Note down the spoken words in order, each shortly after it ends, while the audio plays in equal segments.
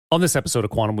On this episode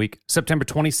of Quantum Week, September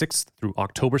 26th through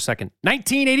October 2nd,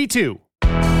 1982.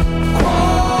 Quantum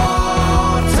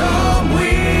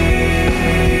Week.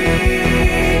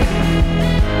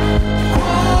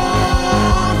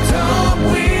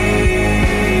 Quantum Week.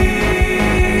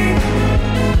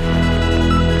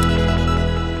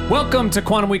 Welcome to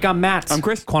Quantum Week. I'm Matt. I'm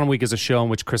Chris. Quantum Week is a show in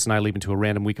which Chris and I leap into a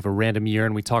random week of a random year,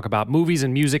 and we talk about movies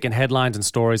and music and headlines and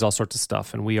stories, all sorts of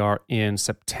stuff. And we are in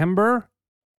September.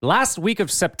 Last week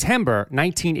of September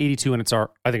 1982, and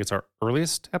I think it's our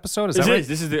earliest episode. Is that right?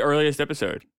 This is the earliest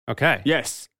episode. Okay.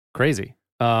 Yes. Crazy.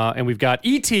 And we've got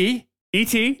E.T.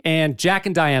 E.T. and Jack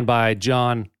and Diane by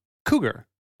John Cougar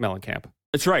Mellencamp.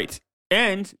 That's right.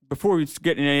 And before we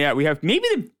get into that, we have maybe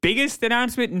the biggest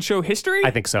announcement in show history.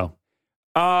 I think so.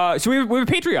 So we have a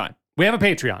Patreon. We have a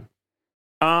Patreon.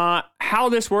 How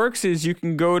this works is you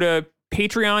can go to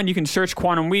Patreon. You can search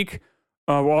Quantum Week.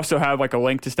 We'll also have like a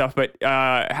link to stuff, but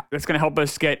that's going to help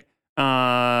us get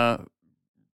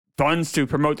funds to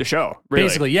promote the show. Really.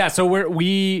 Basically, yeah. So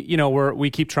we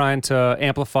keep trying to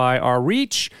amplify our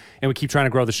reach, and we keep trying to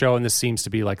grow the show. And this seems to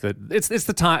be like it's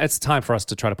time for us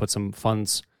to try to put some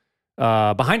funds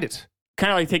behind it.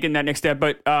 Kind of like taking that next step.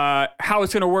 But how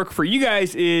it's going to work for you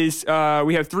guys is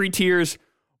we have 3 tiers.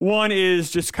 One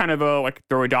is just kind of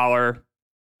throw $1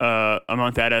 a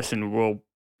month at us, and we'll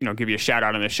give you a shout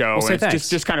out on the show. We'll say and it's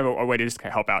just kind of a way to just kind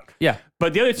of help out. Yeah.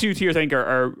 But the other 2 tiers I think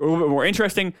are a little bit more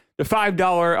interesting. The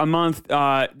 $5 a month,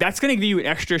 that's going to give you an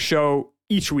extra show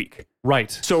each week.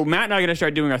 Right. So Matt and I are going to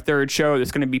start doing a 3rd show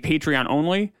that's going to be Patreon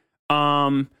only.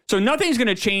 So nothing's going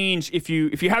to change if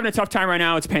you're having a tough time right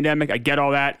now. It's a pandemic. I get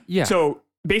all that. Yeah. So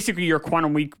basically your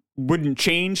Quantum Week wouldn't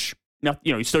change.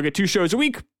 You still get 2 shows a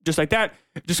week, just like that.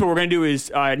 Just what we're going to do is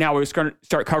now we're just going to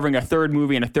start covering a 3rd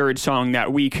movie and a 3rd song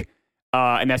that week.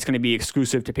 And that's going to be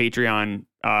exclusive to Patreon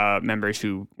members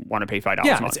who want to pay $5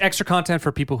 a month. It's extra content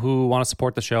for people who want to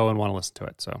support the show and want to listen to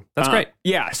it. So that's great.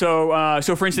 Yeah. So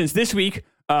for instance, this week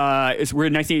we're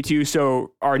in 1982.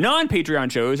 So our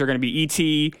non-Patreon shows are going to be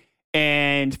E.T.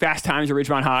 and Fast Times at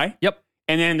Ridgemont High. Yep.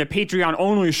 And then the Patreon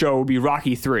only show will be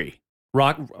Rocky 3.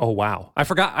 Oh wow! I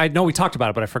forgot. I know we talked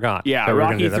about it, but I forgot. Yeah, that we were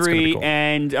Rocky gonna do that. 3 cool.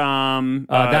 and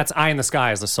that's "Eye in the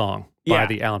Sky" is the song by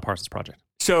the Alan Parsons Project.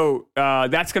 So how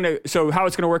it's gonna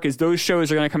work is those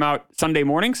shows are gonna come out Sunday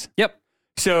mornings. Yep.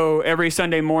 So every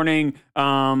Sunday morning,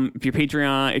 if you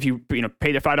Patreon, if you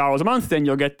pay the $5 a month, then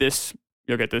you'll get this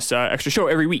extra show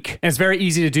every week. And it's very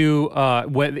easy to do.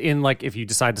 If you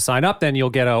decide to sign up, then you'll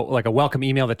get a welcome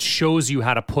email that shows you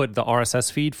how to put the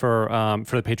RSS feed for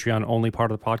the Patreon only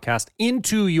part of the podcast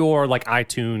into your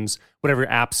iTunes, whatever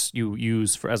apps you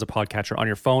use as a podcatcher on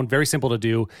your phone. Very simple to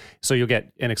do. So you'll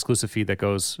get an exclusive feed that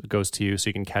goes to you, so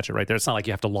you can catch it right there. It's not like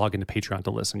you have to log into Patreon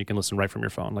to listen. You can listen right from your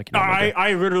phone.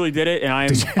 I literally did it, and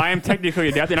I am technically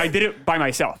adept, and I did it by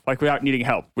myself, without needing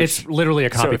help. It's literally a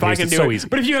copy paste. It's so easy.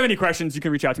 But if you have any questions, you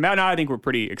can reach out to Matt and I think we're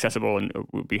pretty accessible, and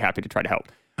we'll be happy to try to help.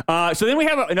 So then we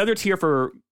have another tier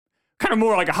for kind of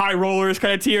more like a high rollers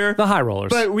kind of tier. The high rollers.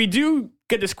 But we do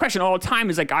get this question all the time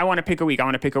is I want to pick a week.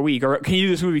 Or can you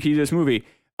do this movie? Can you do this movie?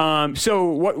 So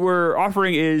what we're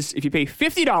offering is if you pay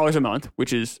 $50 a month,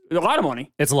 which is a lot of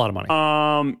money. It's a lot of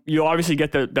money. You'll obviously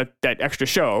get that extra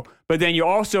show, but then you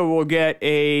also will get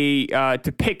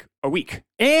to pick a week.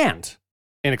 And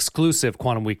an exclusive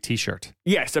Quantum Week t-shirt.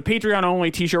 Yes, a Patreon only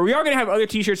t-shirt. We are going to have other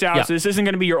t-shirts out, so this isn't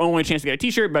going to be your only chance to get a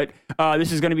t-shirt, but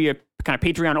this is going to be a kind of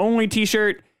Patreon only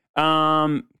t-shirt.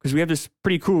 Because we have this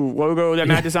pretty cool logo that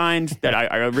Matt designed that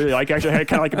I really like. Actually, I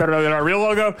kind of like it better than our real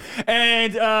logo.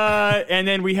 And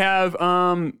then we have,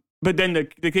 but then the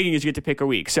thing is you get to pick a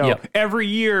week. So every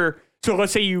year, so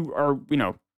let's say you are,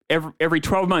 every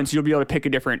 12 months, you'll be able to pick a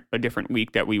different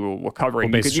week that we'll cover.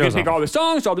 And you can pick all the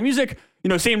songs, all the music,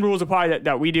 same rules apply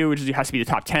that we do, which is it has to be the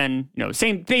top 10,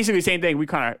 basically same thing. We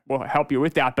kind of will help you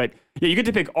with that. But yeah, you get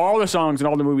to pick all the songs and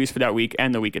all the movies for that week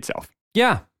and the week itself.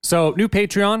 Yeah. So new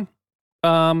Patreon,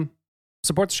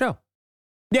 support the show.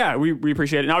 Yeah, we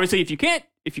appreciate it. And obviously if you can't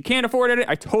afford it,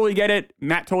 I totally get it.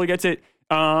 Matt totally gets it.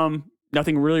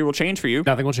 Nothing really will change for you.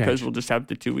 Nothing will change. Because we'll just have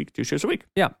the 2 shows a week.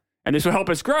 Yeah. And this will help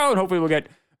us grow, and hopefully we'll get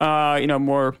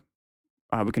more.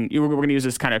 We're going to use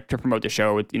this kind of to promote the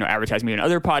show with advertising in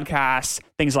other podcasts,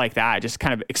 things like that. Just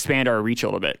kind of expand our reach a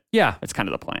little bit. Yeah, that's kind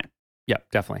of the plan. Yeah,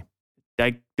 definitely.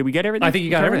 Did we get everything? I think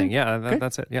you got everything. Yeah,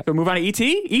 that's it. Yeah. So move on to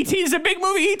E.T. E.T. is a big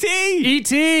movie. E.T.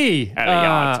 E.T.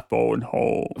 Elliot, phone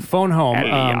home. Phone home.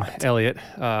 Elliot.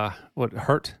 What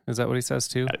hurt? Is that what he says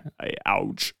too?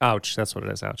 Ouch. Ouch. That's what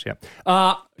it is. Ouch. Yeah.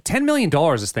 $10 million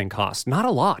this thing cost. Not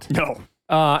a lot. No.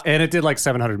 And it did like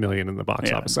 $700 million in the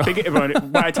box office. So.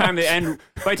 By the time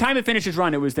it finished its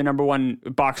run, it was the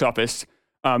 #1 box office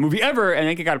movie ever, and I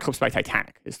think it got eclipsed by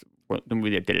Titanic. Is the movie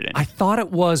that did it in. I thought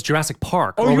it was Jurassic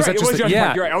Park. Oh, or you're was right. that It was just Jurassic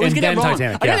Park. You're right. I always and get that then wrong.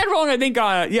 Titanic, I get that wrong. I think,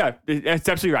 that's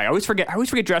absolutely right. I always forget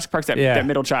Jurassic Park's that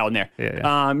middle child in there.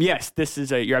 Yeah. Yes, this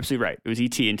is you're absolutely right. It was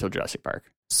E.T. until Jurassic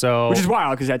Park, So, which is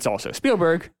wild because that's also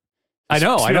Spielberg. I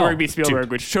know. Spielberg beat Spielberg,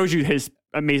 Dude, which shows you his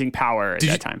amazing power at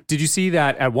that time. Did you see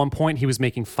that at one point he was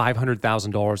making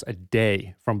 $500,000 a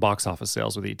day from box office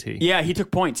sales with ET? Yeah, he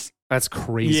took points. That's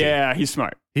crazy. Yeah, he's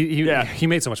smart. He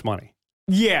made so much money.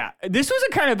 Yeah, this was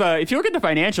a kind of if you look at the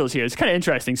financials here, it's kind of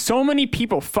interesting. So many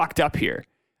people fucked up here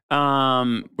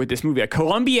with this movie.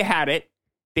 Columbia had it.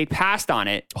 They passed on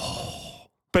it.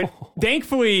 But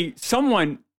thankfully,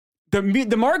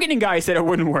 the marketing guy said it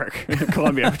wouldn't work in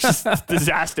Columbia, which is a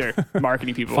disaster.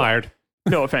 Marketing people. Fired.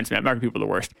 No offense, man. Marketing people are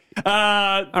the worst.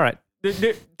 All right.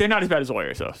 They're not as bad as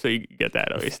lawyers, though, so you get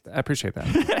that at least. I appreciate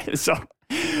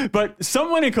that. But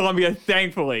someone in Columbia,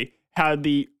 thankfully, had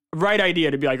the right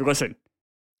idea to be like, listen,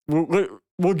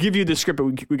 we'll give you the script, but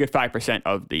we get 5%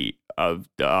 of the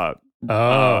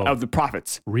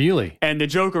profits. Really? And the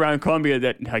joke around Columbia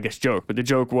but the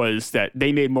joke was that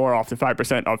they made more off the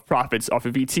 5% of profits off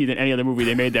of ET than any other movie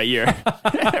they made that year,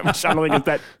 which I don't think is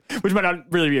that, which might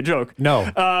not really be a joke. No.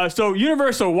 So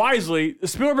Universal wisely,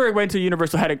 Spielberg went to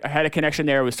Universal, had a connection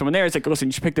there with someone there. It's like, listen,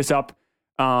 you should pick this up.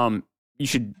 You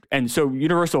should, and so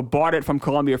Universal bought it from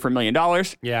Columbia for $1 million.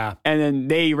 Yeah. And then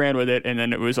they ran with it, and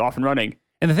then it was off and running.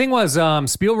 And the thing was,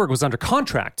 Spielberg was under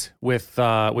contract with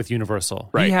Universal.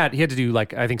 Right. He had to do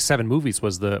I think 7 movies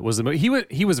was the movie.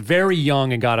 He was very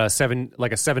young and got a 7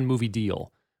 movie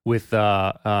deal with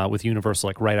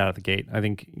Universal right out of the gate. I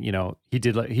think he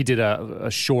did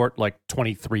a short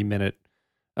 23-minute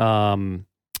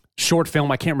short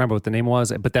film. I can't remember what the name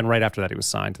was, but then right after that he was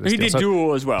signed to this He deal. did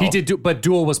Duel as well. He did, but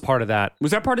Duel was part of that.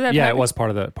 Was that part of that? Yeah, package? it was part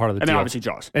of the And deal. then obviously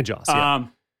Jaws. And Jaws. Yeah.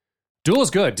 Duel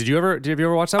is good. Did you ever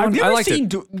watch that one? I've never I liked seen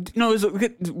it. No,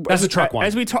 That's the truck one.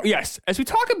 As we talk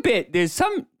a bit, there's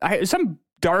some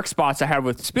dark spots I have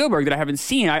with Spielberg that I haven't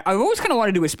seen. I've always kind of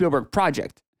wanted to do a Spielberg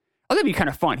project. Oh, that'd be kind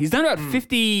of fun. He's done about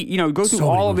 50. Go through So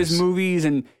all many of his movies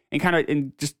and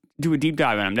just do a deep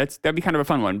dive on them. That'd be kind of a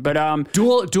fun one. But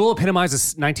Duel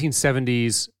epitomizes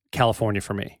 1970s California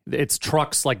for me. It's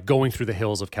trucks going through the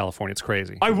hills of California. It's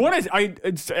crazy. I'm not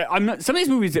some of these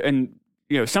movies and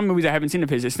some movies I haven't seen of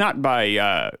his. It's not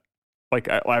by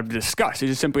I've discussed.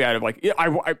 It's just simply out of I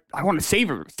want to save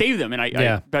them, and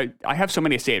I have so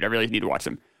many saved. I really need to watch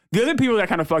them. The other people that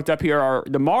kind of fucked up here are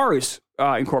the Mars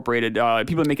Incorporated,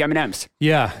 people that make M&Ms.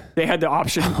 Yeah. They had the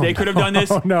option. They could have done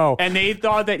this. No. And they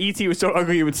thought that E.T. was so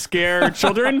ugly it would scare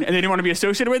children, and they didn't want to be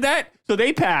associated with that. So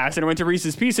they passed and went to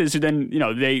Reese's Pieces, who then,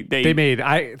 they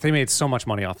made so much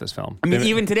money off this film. I mean,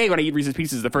 even today when I eat Reese's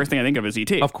Pieces, the first thing I think of is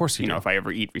E.T. Of course you do. If I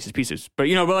ever eat Reese's Pieces. But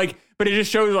but it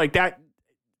just shows that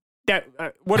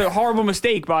what a horrible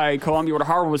mistake by Columbia, what a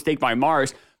horrible mistake by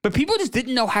Mars. But people just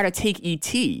didn't know how to take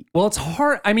E.T. Well, it's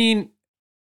hard. I mean,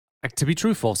 to be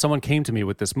truthful, if someone came to me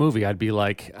with this movie, I'd be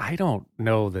like, I don't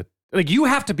know that. You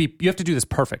have to do this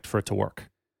perfect for it to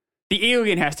work. The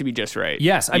alien has to be just right.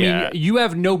 Yes, I mean, you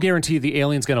have no guarantee the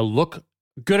alien's going to look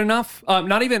good enough,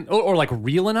 not even or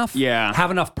real enough. Yeah,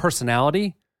 have enough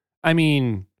personality. I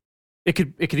mean, it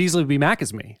could easily be Mac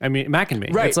and me.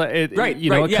 Right. It's right. It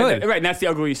could. Right. And that's the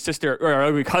ugly sister or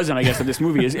ugly cousin, I guess, of this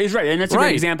movie is right. And that's a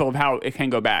great example of how it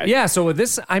can go bad. Yeah. So with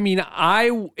this, I mean,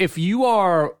 if you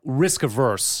are risk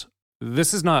averse,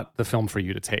 this is not the film for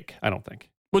you to take. I don't think.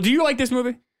 Well, do you like this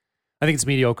movie? I think it's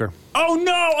mediocre. Oh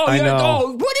no! Oh, I know.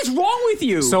 Oh, what is wrong with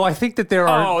you? So I think that there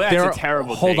are. That's a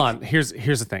terrible. Hold take. on. Here's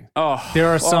the thing. There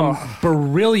are some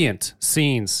brilliant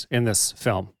scenes in this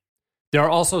film. There are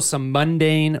also some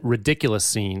mundane, ridiculous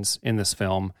scenes in this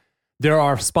film. There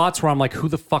are spots where I'm like, who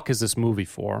the fuck is this movie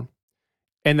for?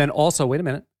 And then also, wait a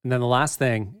minute. And then the last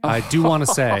thing I do want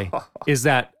to say is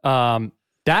that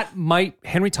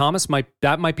Henry Thomas might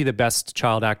be the best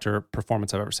child actor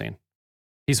performance I've ever seen.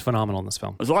 He's phenomenal in this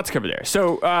film. There's a lot to cover there.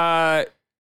 So,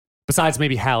 besides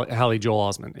maybe Haley Joel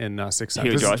Osment in Sixth Sense.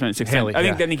 Haley Joel Osment in Sixth Sense. I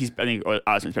think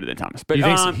Osment's better than Thomas. But you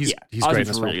think he's great in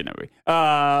this really good in that movie.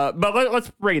 But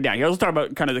let's break it down here. Let's talk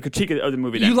about kind of the critique of the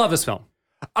movie. Then. You love this film.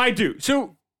 I do.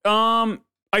 So, I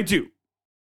do.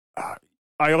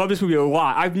 I love this movie a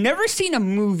lot. I've never seen a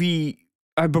movie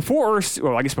before.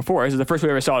 Well, I guess before. This is the first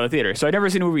movie I ever saw at the theater. So I've never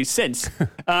seen a movie since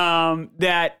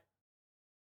that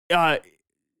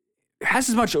has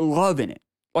as much love in it.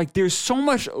 There's so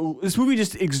much. This movie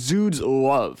just exudes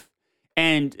love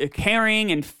and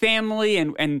caring and family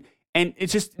and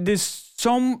it's just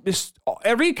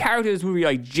every character in this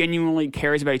movie genuinely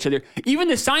cares about each other. Even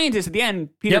the scientist at the end,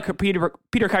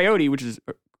 Peter Coyote, which is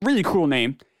a really cool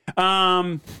name.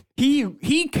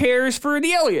 He cares for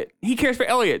the Elliot. He cares for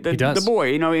Elliot, the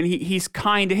boy, you know, and he's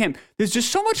kind to him. There's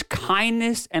just so much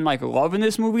kindness and like love in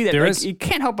this movie that like, it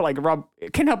can't help but like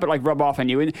rub off on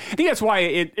you. And I think that's why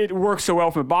it works so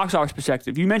well from a box office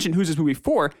perspective. You mentioned who's this movie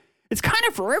for? It's kind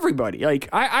of for everybody. Like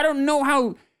I don't know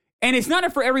how, and it's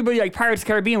not for everybody like Pirates of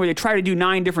the Caribbean where they try to do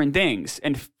 9 different things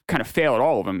and kind of fail at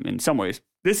all of them in some ways.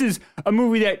 This is a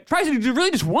movie that tries to do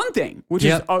really just one thing, which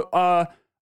is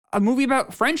a movie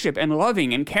about friendship and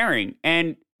loving and caring.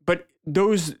 But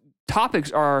those topics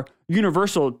are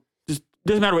universal. Just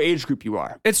doesn't matter what age group you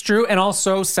are. It's true. And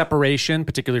also separation,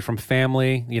 particularly from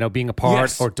family, you know, being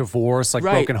apart or divorce, like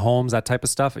broken homes, that type of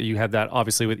stuff. You have that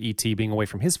obviously with E.T. being away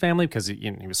from his family because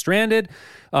he was stranded.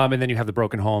 And then you have the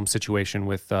broken home situation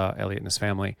with Elliot and his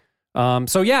family.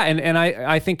 So yeah, and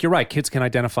I think you're right. Kids can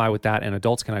identify with that and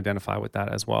adults can identify with that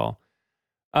as well.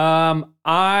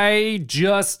 I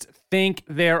just think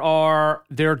they're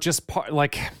just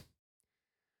like,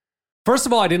 first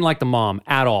of all, I didn't like the mom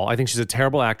at all. I think she's a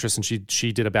terrible actress and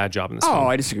she did a bad job in this film. Oh,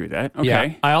 I disagree with that. Okay.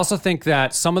 Yeah. I also think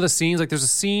that some of the scenes, like there's a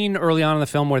scene early on in the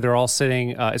film where they're all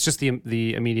sitting, it's just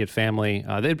the immediate family.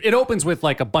 It opens with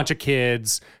like a bunch of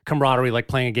kids, camaraderie, like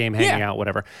playing a game, hanging out,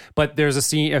 whatever. But there's a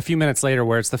scene a few minutes later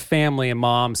where it's the family and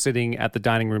mom sitting at the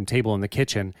dining room table in the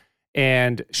kitchen.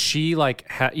 And she like,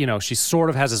 she sort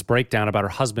of has this breakdown about her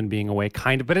husband being away,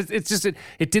 kind of, but it's just,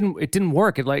 it didn't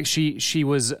work. It like, she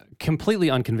was completely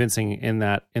unconvincing in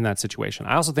that situation.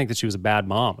 I also think that she was a bad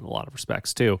mom in a lot of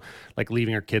respects too, like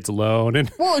leaving her kids alone.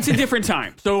 And well, it's a different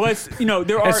time. So let's,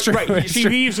 there are, she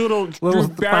leaves little Drew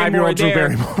 5-year-old Drew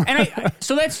there. Barrymore. And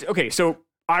so that's, okay. So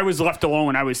I was left alone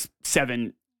when I was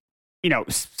 7,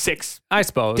 6. I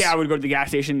suppose. Dad would go to the gas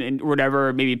station and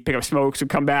whatever, maybe pick up smokes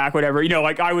and come back, whatever.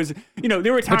 Like I was,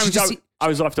 there were times I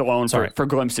was left alone for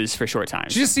glimpses for short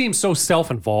times. She just seems so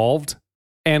self-involved.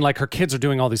 And like her kids are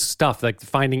doing all this stuff, like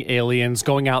finding aliens,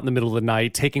 going out in the middle of the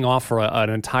night, taking off for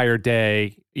an entire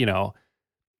day,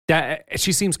 that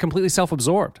she seems completely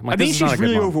self-absorbed. Like, I think she's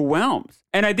really overwhelmed.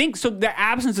 And I think so the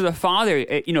absence of the father,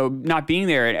 not being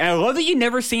there. And I love that you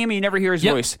never see him and you never hear his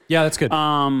voice. Yeah, that's good.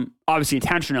 Obviously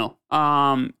intentional.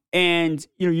 And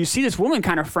you see this woman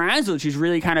kind of frazzled. She's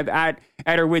really kind of at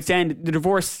her wit's end. The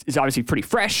divorce is obviously pretty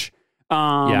fresh.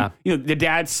 The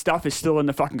dad's stuff is still in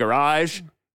the fucking garage.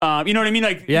 You know what I mean?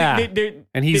 Like,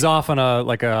 and he's off on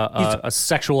a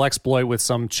sexual exploit with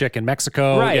some chick in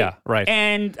Mexico. Right. Yeah, right.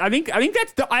 And I think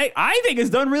that's I think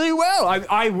it's done really well.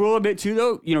 I will admit too,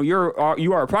 though,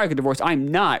 you are a product of divorce. I'm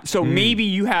not. So maybe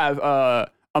you have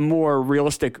a more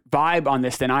realistic vibe on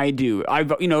this than I do.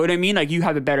 You know what I mean? Like you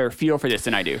have a better feel for this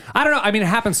than I do. I don't know. I mean, it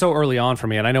happened so early on for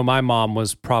me, and I know my mom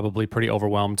was probably pretty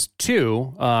overwhelmed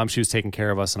too. She was taking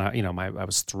care of us, and I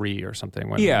was 3 or something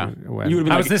when you would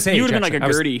have been this age. You would have been like a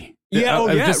Gertie.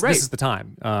 This is the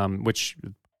time, which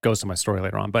goes to my story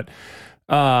later on, but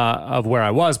of where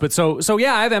I was. But so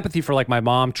yeah, I have empathy for like my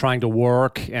mom trying to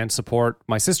work and support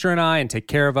my sister and I and take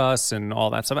care of us and all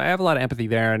that stuff. I have a lot of empathy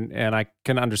there, and I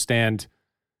can understand.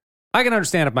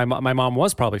 If my mom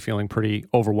was probably feeling pretty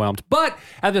overwhelmed. But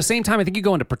at the same time, I think you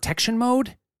go into protection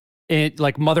mode,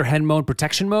 like mother hen mode,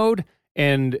 protection mode.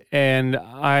 And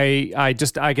I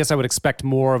guess I would expect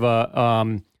more of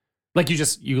a, like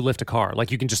you lift a car,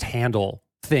 like you can just handle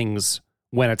things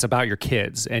when it's about your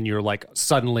kids and you're like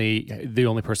suddenly the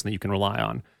only person that you can rely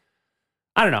on.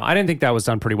 I don't know. I didn't think that was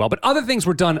done pretty well, but other things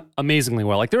were done amazingly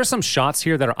well. Like there are some shots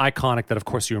here that are iconic that of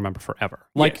course you remember forever.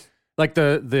 Like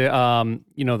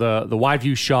the wide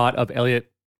view shot of Elliot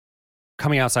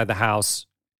coming outside the house.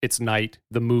 It's night.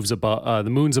 The moon's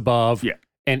above. Yeah.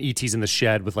 And E.T.'s in the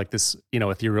shed with like this,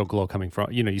 ethereal glow coming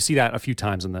from. You see that a few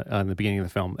times in the beginning of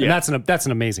the film. And that's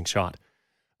an amazing shot.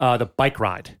 The bike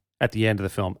ride at the end of the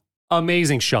film,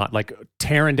 amazing shot. Like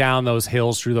tearing down those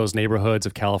hills through those neighborhoods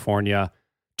of California.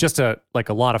 Just a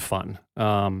lot of fun.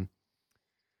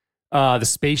 The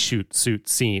space suit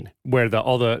scene where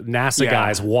all the NASA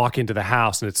guys walk into the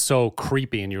house and it's so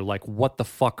creepy and you're like, what the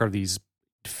fuck are these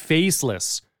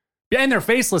faceless? Yeah, and they're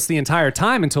faceless the entire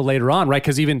time until later on, right?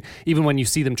 Because even when you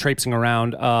see them traipsing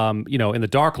around, in the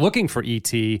dark looking for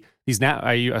ET,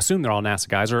 I assume they're all NASA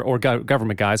guys or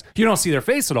government guys. You don't see their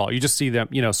face at all. You just see them,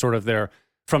 sort of their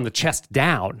from the chest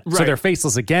down. Right. So they're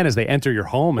faceless again as they enter your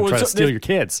home and try to steal your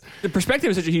kids. The perspective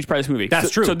is such a huge part of this movie.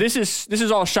 That's true. So this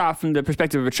is all shot from the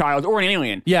perspective of a child or an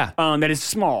alien. Yeah. That is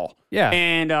small. Yeah.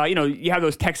 And, you have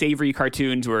those Tex Avery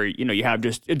cartoons where, you have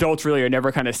just adults really are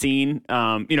never kind of seen,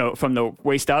 from the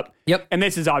waist up. Yep. And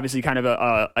this is obviously kind of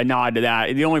a nod to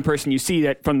that. The only person you see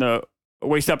that from the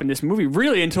waist up in this movie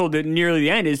really until nearly the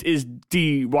end is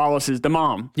Dee Wallace's the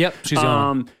mom. Yep. She's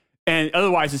young. And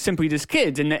otherwise it's simply just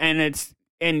kids. And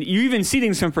you even see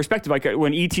things from perspective, like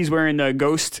when E.T.'s wearing the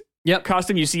ghost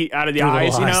costume, you see out of the Through the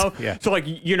eyes, you little know? eyes, yeah. So like,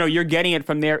 you know, you're getting it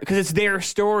from there because it's their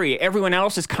story. Everyone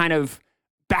else is kind of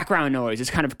background noise. It's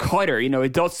kind of clutter, you know,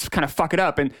 adults kind of fuck it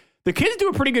up. And the kids do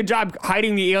a pretty good job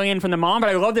hiding the alien from the mom, but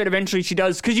I love that eventually she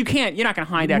does, because you're not going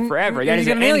to hide that forever. That You is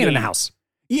get an end alien in game. the house.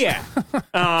 Yeah.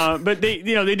 But they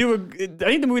do I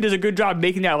think the movie does a good job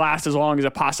making that last as long as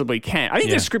it possibly can. I think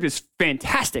the script is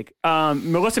fantastic.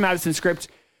 Melissa Madison's script.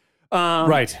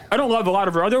 Right. I don't love a lot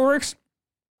of her other works,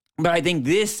 but I think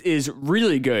this is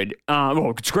really good.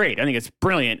 Well, it's great. I think it's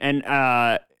brilliant.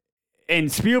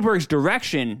 And Spielberg's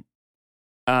direction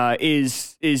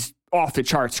is off the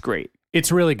charts great. It's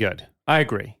really good. I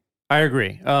agree.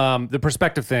 The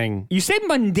perspective thing. You say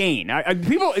mundane.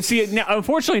 People see it now.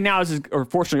 Unfortunately, now this is, or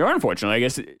fortunately or unfortunately, I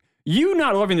guess you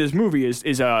not loving this movie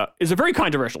is a very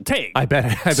controversial take. I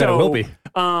bet it will be.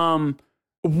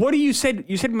 What do you said?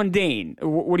 You said mundane.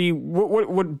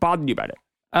 What bothered you about it?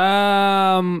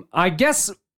 I guess.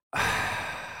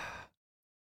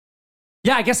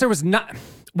 Yeah, I guess there was not.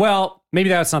 Well, maybe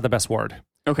that's not the best word.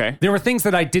 Okay. There were things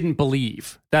that I didn't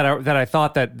believe that I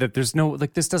thought that there's no,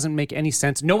 like, this doesn't make any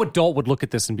sense. No adult would look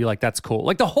at this and be like, that's cool.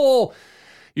 Like the whole,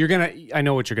 I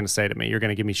know what you're going to say to me. You're going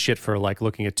to give me shit for like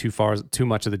looking at too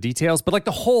much of the details, but like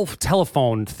the whole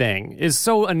telephone thing is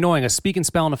so annoying. A speak and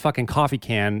spell in a fucking coffee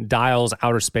can dials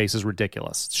outer space is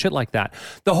ridiculous. Shit like that.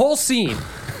 The whole scene.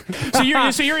 So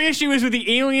your issue is with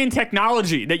the alien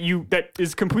technology that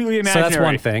is completely So imaginary. that's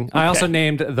one thing. Okay. I also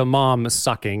named the mom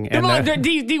sucking.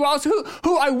 Dee Wallace,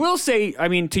 who I will say, I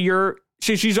mean,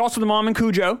 she's also the mom in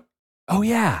Cujo. Oh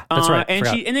yeah, that's right.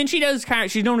 And then she does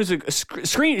she's known as a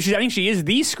scream. I think she is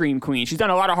the scream queen. She's done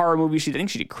a lot of horror movies. I think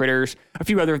she did Critters, a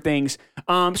few other things.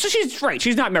 So she's right.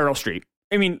 She's not Meryl Streep.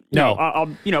 I mean, no,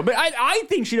 but I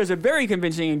think she does a very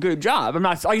convincing and good job. I'm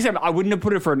not, like I said, I wouldn't have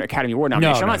put her for an Academy Award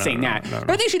nomination. I'm not saying that, but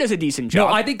I think she does a decent job.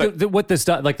 No, I think what this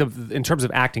does, like in terms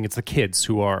of acting, it's the kids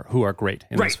who are great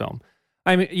in this film.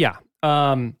 I mean, yeah,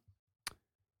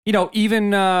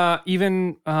 even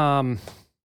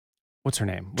what's her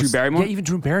name? Drew Barrymore? Yeah, even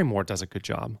Drew Barrymore does a good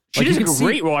job. She does a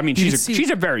great. Well, I mean,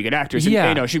 she's a very good actress. Yeah,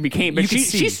 and, she became. But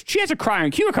she has a cry on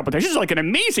cue a couple times. She's like an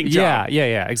amazing job.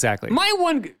 Yeah, exactly. My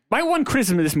one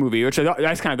criticism of this movie, which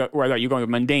that's kind of where I thought you were going with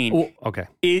mundane. Well, okay,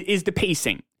 is the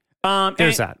pacing.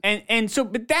 There's that, and so,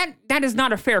 but that is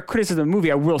not a fair criticism of the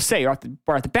movie. I will say right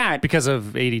off the bat, because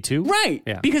of 82, right?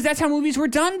 Yeah, because that's how movies were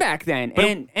done back then,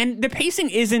 and the pacing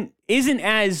isn't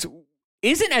as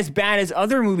bad as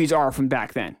other movies are from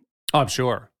back then. Oh, I'm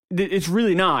sure. It's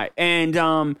really not. And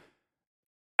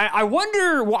I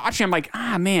wonder watching, I'm like,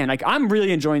 man, like I'm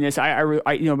really enjoying this.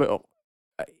 But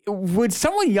would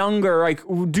someone younger like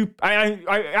do? I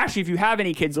actually, if you have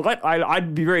any kids,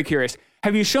 I'd be very curious.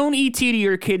 Have you shown E.T. to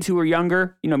your kids who are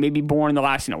younger? Maybe born in the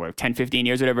last 10, 15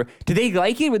 years, whatever. Do they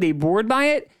like it? Were they bored by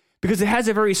it? Because it has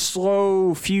a very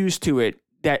slow fuse to it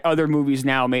that other movies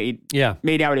now made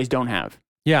nowadays don't have.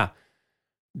 Yeah.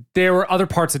 There were other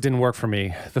parts that didn't work for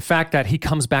me. The fact that he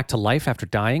comes back to life after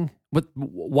dying.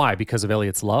 Why? Because of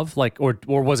Elliot's love? Like, or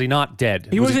was he not dead?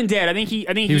 He wasn't dead. I think he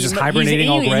was just hibernating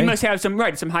all gray. He must have some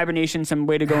hibernation, some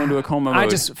way to go into a coma mode. I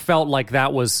just felt like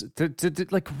that was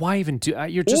like, why even do?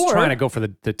 You're just trying to go for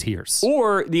the tears.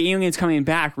 Or the aliens coming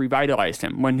back revitalized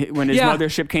him when his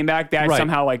mothership came back. That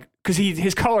somehow because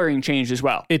his coloring changed as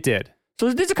well. It did. So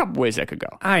there's a couple ways that could go.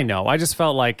 I know. I just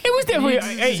felt like it was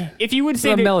definitely. If you would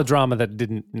say a melodrama that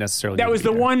didn't necessarily. That was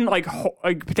the one like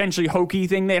potentially hokey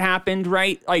thing that happened,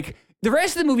 right? Like the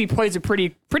rest of the movie plays it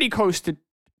pretty close to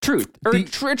truth, or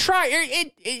it's pretty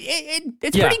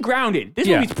grounded. This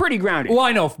movie's pretty grounded. Well,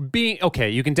 I know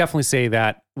you can definitely say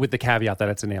that with the caveat that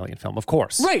it's an alien film, of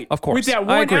course, right? Of course, with that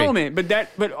one element, but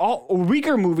a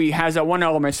weaker movie has that one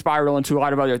element spiral into a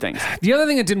lot of other things. The other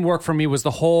thing that didn't work for me was the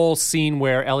whole scene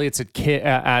where Elliot's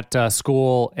at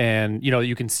school, and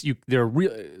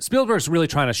Spielberg's really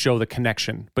trying to show the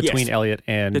connection between Elliot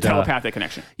and the telepathic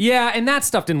connection. Yeah, and that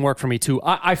stuff didn't work for me too.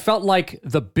 I felt like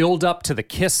the build up to the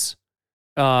kiss.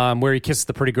 Where he kisses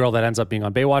the pretty girl that ends up being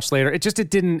on Baywatch later. It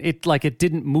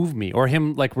didn't move me, or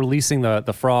him like releasing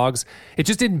the frogs. It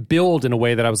just didn't build in a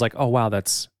way that I was like, oh wow,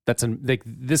 this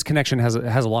connection has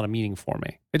a lot of meaning for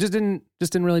me. It just didn't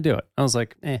really do it. I was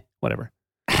like, whatever.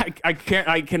 I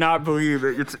cannot believe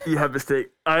it. You have this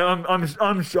take.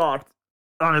 I'm shocked.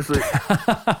 Honestly,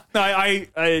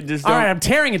 I just don't. All right. I'm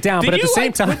tearing it down, but at the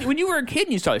same time, when you were a kid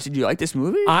and you saw this, did you like this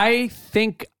movie? I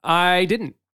think I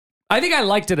didn't. I think I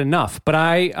liked it enough, but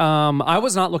I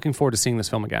was not looking forward to seeing this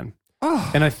film again.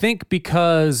 Oh. And I think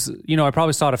because, I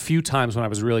probably saw it a few times when I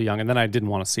was really young, and then I didn't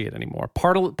want to see it anymore.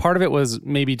 Part of it was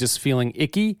maybe just feeling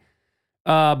icky.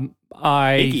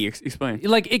 Icky, explain.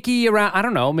 like icky around. I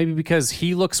don't know. Maybe because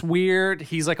he looks weird.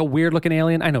 He's like a weird looking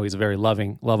alien. I know he's a very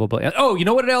loving, lovable. Oh, you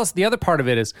know what else? The other part of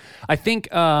it is, I think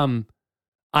I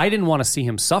didn't want to see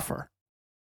him suffer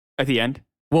At the end?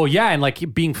 Well, yeah, and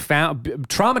like being found,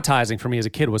 traumatizing for me as a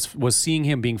kid was seeing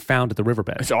him being found at the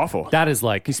riverbed. It's awful. That is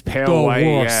like He's pale the white.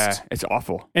 worst. Yeah, it's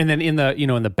awful. And then in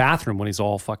the bathroom when he's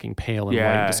all fucking pale and white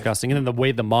Yeah. and disgusting, and then the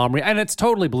way the mom and it's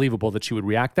totally believable that she would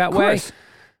react that way.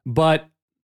 But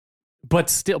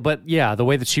yeah, the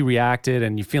way that she reacted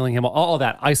and you feeling him, all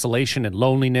that isolation and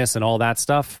loneliness and all that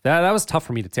stuff, that was tough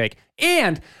for me to take.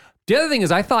 And the other thing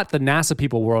is, I thought the NASA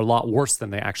people were a lot worse than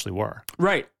they actually were.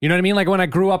 Right. You know what I mean? Like when I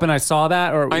grew up and I saw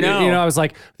that, or I know. I was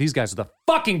like, these guys are the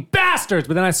fucking bastards.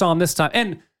 But then I saw them this time,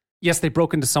 and yes, they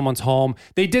broke into someone's home.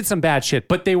 They did some bad shit,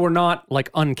 but they were not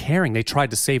like uncaring. They tried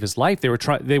to save his life. They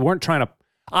weren't trying to.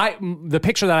 The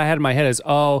picture that I had in my head is,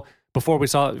 before we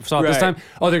saw it this time,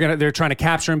 they're trying to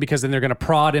capture him because then they're gonna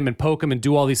prod him and poke him and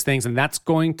do all these things, and that's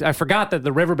going to. I forgot that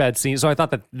the riverbed scene, so I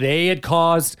thought that they had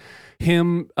caused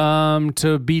him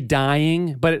to be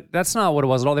dying, but that's not what it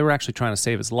was at all. They were actually trying to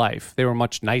save his life. They were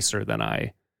much nicer than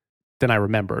I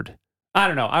remembered. I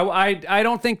don't know. I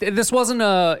don't think this wasn't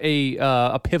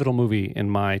a pivotal movie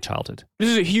in my childhood. This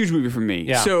is a huge movie for me.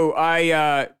 Yeah. So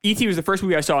E.T. was the first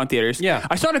movie I saw in theaters. Yeah.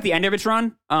 I saw it at the end of its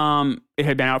run. It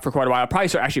had been out for quite a while. I probably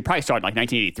saw it in like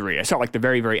 1983. I saw it like the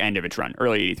very, very end of its run,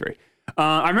 early 83.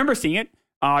 I remember seeing it.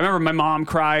 I remember my mom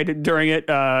cried during it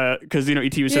because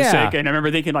E.T. was so sick, and I remember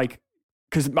thinking like,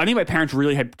 because I think my parents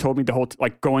really had told me the whole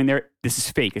going there, this is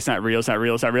fake. It's not real. It's not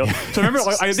real. It's not real. So I remember,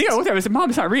 I think I looked at it. I said, "Mom,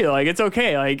 it's not real. Like it's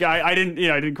okay." Like I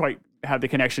didn't quite have the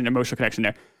emotional connection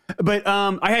there. But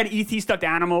I had E.T. stuffed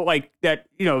animal like that.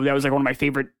 That was like one of my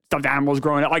favorite stuffed animals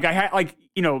growing up. Like I had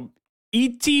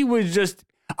E.T. was just.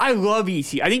 I love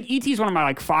E.T. I think E.T. is one of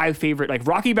my 5 favorite,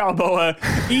 Rocky Balboa,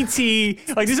 E.T.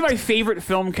 These are my favorite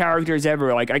film characters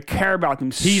ever. I care about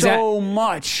them so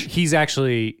much. He's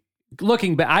actually.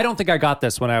 Looking back, I don't think I got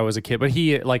this when I was a kid, but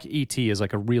he, E.T. is a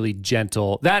really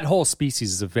gentle, that whole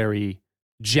species is a very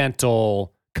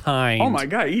gentle, kind. Oh my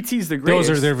God, E.T.'s the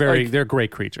greatest. They're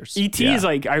great creatures. E.T. is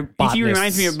E.T.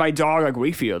 reminds me of my dog,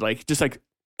 Wakefield,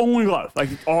 only love.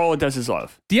 All it does is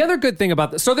love. The other good thing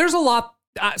about this, so there's a lot,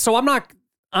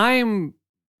 I'm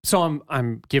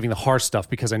giving the harsh stuff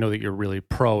because I know that you're really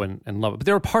pro and love it, but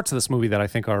there are parts of this movie that I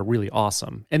think are really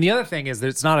awesome. And the other thing is that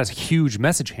it's not a huge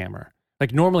message hammer.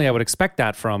 Normally I would expect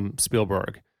that from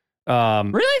Spielberg.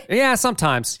 Really? Yeah,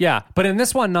 sometimes. Yeah. But in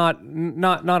this one, not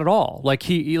at all.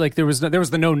 There was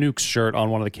the no nukes shirt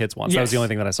on one of the kids ones. Yes. That was the only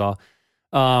thing that I saw.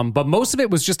 But most of it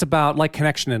was just about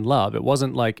connection and love. It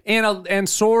wasn't and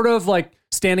sort of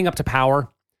standing up to power,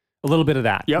 a little bit of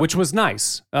that, which was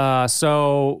nice.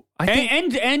 So I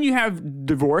think, and you have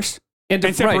divorce and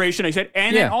separation, I said,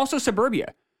 and then also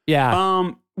suburbia.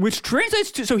 Yeah. Which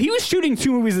translates to, so he was shooting 2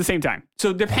 movies at the same time. So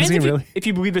it depends if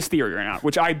you believe this theory or not,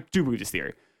 which I do believe this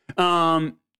theory.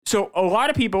 So a lot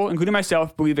of people, including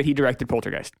myself, believe that he directed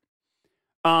Poltergeist.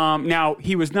 Now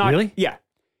he was not. Really? Yeah.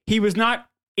 He was not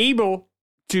able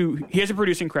to, he has a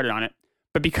producing credit on it,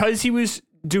 but because he was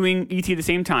doing E.T. at the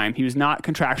same time, he was not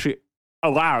contractually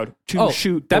allowed to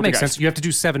shoot that makes sense. You have to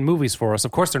do 7 movies for us.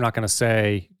 Of course, they're not going to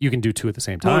say you can do 2 at the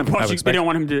same time. Well, plus they don't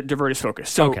want him to divert his focus.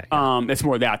 So it's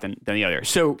more that than the other.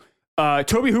 So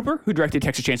Tobe Hooper, who directed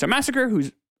Texas Chainsaw Massacre,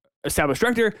 who's established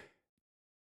director,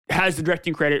 has the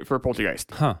directing credit for Poltergeist.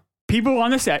 Huh. People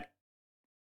on the set,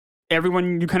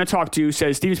 everyone you kind of talk to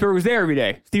says Steven Spielberg was there every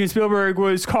day. Steven Spielberg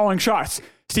was calling shots.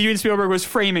 Steven Spielberg was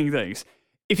framing things.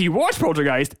 If you watch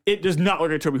Poltergeist, it does not look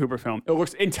like a Tobe Hooper film. It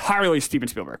looks entirely Steven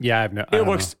Spielberg. Yeah,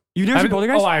 You've never seen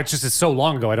Poltergeist? It's so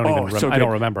long ago. I don't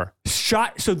remember.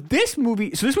 So this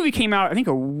movie came out, I think,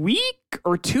 a week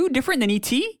or 2 different than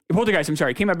E.T. Poltergeist, I'm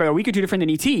sorry, came out about a week or 2 different than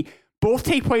E.T. Both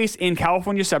take place in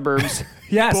California suburbs.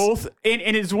 Yes. Both, and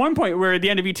it's one point where at the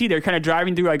end of E.T. they're kind of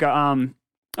driving through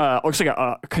looks like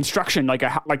a construction,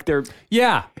 they're.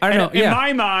 Yeah, I don't know. In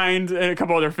my mind, and a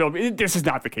couple other films, this is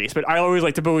not the case, but I always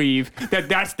like to believe that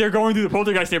they're going through the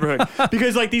Poltergeist neighborhood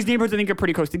because these neighborhoods I think are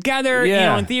pretty close together,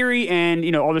 in theory,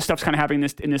 and all this stuff's kind of happening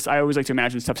in this. I always like to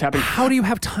imagine stuff's happening. How do you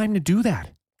have time to do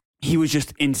that? He was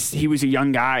he was a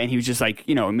young guy, and he was just a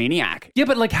maniac. Yeah,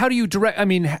 but how do you direct? I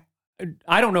mean,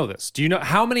 I don't know this. Do you know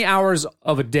how many hours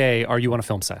of a day are you on a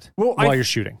film set while you're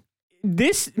shooting?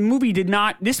 This movie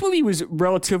was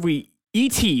relatively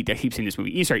E.T. that keeps in this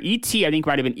movie. Sorry, E.T. I think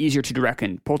might have been easier to direct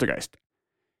than Poltergeist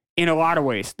in a lot of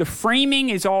ways. The framing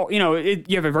is all, you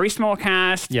have a very small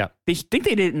cast. Yeah. They think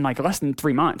they did it in less than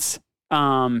 3 months. It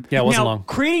wasn't long.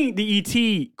 Creating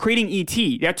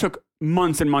E.T., that took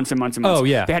months and months and months and months. Oh,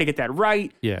 yeah. They had to get that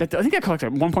right. Yeah. I think that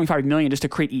collected $1.5 million just to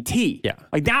create E.T. Yeah.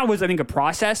 Like that was, I think, a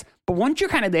process. But once you're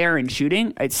kind of there and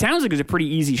shooting, it sounds like it was a pretty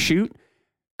easy shoot.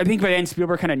 I think by then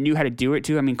Spielberg kind of knew how to do it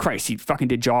too. I mean, Christ, he fucking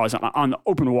did Jaws on the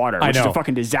open water, which is a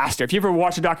fucking disaster. If you ever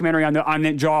watch a documentary on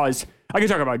the Jaws, I can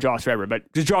talk about Jaws forever,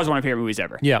 but Jaws is one of my favorite movies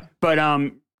ever. Yeah. But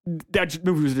that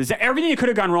movie was a disaster. Everything that could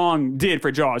have gone wrong did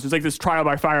for Jaws. It was like this trial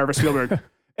by fire over Spielberg.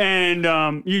 And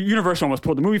Universal almost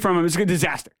pulled the movie from him. It was a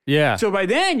disaster. Yeah. So by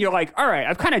then you're like, all right,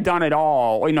 I've kind of done it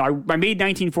all. You know, I made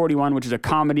 1941, which is a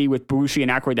comedy with Belushi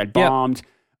and Aykroyd that bombed.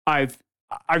 Yep.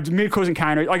 I've made Close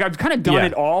Encounters. Like I've kind of done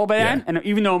it all by then. And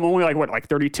even though I'm only like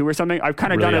 32 or something, I've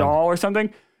kind of done it all or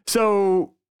something.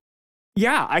 So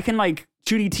yeah, I can like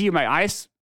shoot ET with my eyes,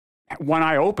 one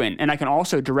eye open, and I can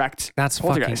also direct. That's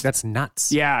Poltergeist. that's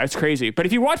nuts. Yeah, it's crazy. But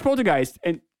if you watch Poltergeist,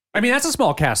 and I mean, that's a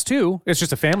small cast too. It's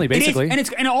just a family, basically. It is,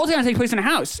 and it all takes place in a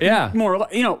house. Yeah. More,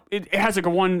 you know, it has like a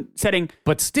one setting.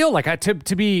 But still, like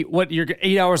to be what you're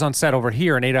 8 hours on set over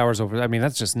here and 8 hours over. I mean,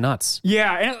 that's just nuts.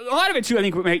 Yeah, and a lot of it too. I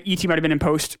think ET might have been in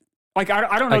post. Like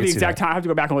I don't know the exact time. I have to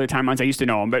go back and look at the timelines. I used to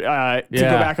know them, but to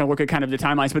go back and look at kind of the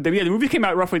timelines. But the movie came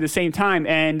out roughly the same time,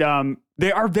 and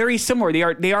they are very similar. They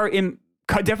are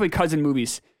definitely cousin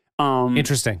movies.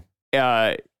 Interesting.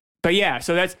 But yeah,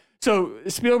 so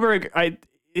Spielberg.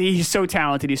 He's so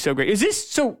talented. He's so great.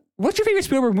 What's your favorite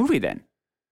Spielberg movie then?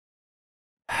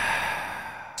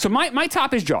 So my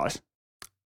top is Jaws.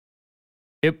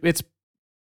 It's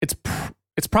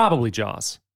probably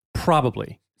Jaws.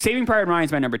 Probably. Saving Private Ryan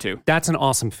is my number 2. That's an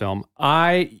awesome film.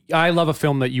 I love a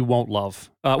film that you won't love.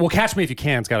 Well, Catch Me If You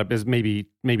Can is maybe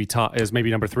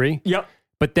number 3. Yep.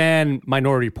 But then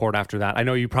Minority Report after that. I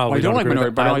know you probably I don't like Minority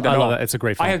Report. I like that I at love all. that. It's a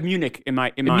great film. I have Munich in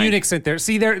my Munich's in there.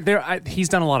 See, he's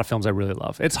done a lot of films I really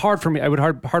love. It's hard for me.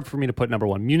 Hard for me to put number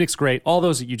 1. Munich's great. All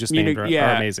those that you just named are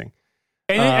amazing.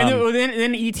 And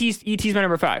then ET's my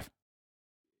number 5.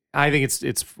 I think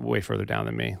it's way further down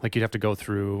than me. Like you'd have to go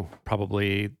through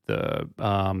probably the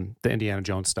Indiana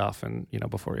Jones stuff, and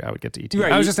before I would get to ET.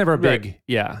 Right, I was just never a big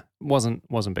wasn't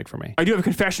big for me. I do have a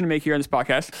confession to make here on this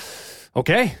podcast.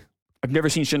 Okay, I've never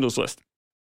seen Schindler's List.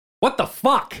 What the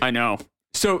fuck? I know.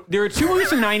 So there are 2 movies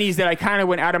from the 90s that I kind of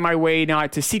went out of my way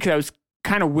not to see because I was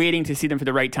kind of waiting to see them for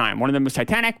the right time. One of them was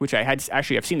Titanic, which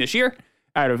I've seen this year.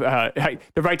 Out of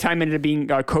the right time ended up being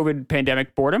COVID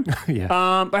pandemic boredom. Yeah.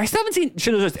 But I still haven't seen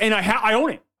Schindler's List, and I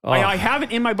own it. Oh. I have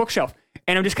it in my bookshelf,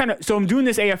 and I'm just I'm doing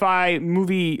this AFI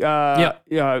movie.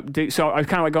 So I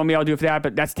kind of like, maybe I'll do it for that,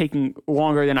 but that's taking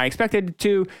longer than I expected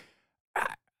to.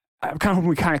 I'm kind of hoping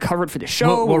we kind of cover it for the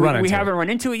show. We haven't run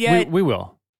into it yet. We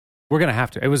will. We're gonna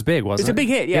have to. It was big, wasn't it? It's a big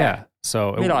hit. Yeah.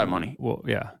 So made a lot of money. Well,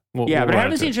 yeah. But I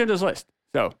haven't seen Schindler's List,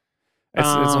 so. It's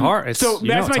hard.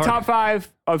 That's my top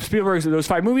 5 of Spielberg's those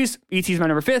 5 movies. E.T. is my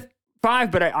number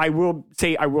 5, but I will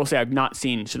say I've not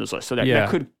seen Schindler's List, so that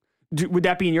could. Would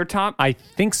that be in your top? I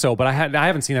think so, but I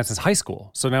haven't seen that since high school.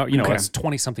 So now it's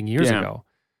 20 something years ago.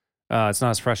 It's not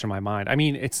as fresh in my mind. I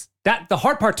mean, it's that the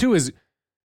hard part too is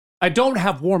I don't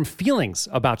have warm feelings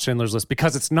about Schindler's List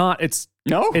because it's not. It's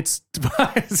because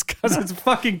it's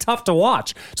fucking tough to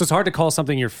watch. So it's hard to call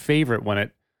something your favorite when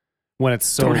it's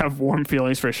so don't have warm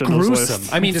feelings for Schindler's gruesome.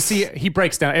 List. I mean, to see he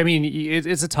breaks down. I mean,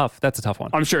 that's a tough one.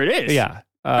 I'm sure it is. Yeah.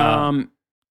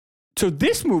 So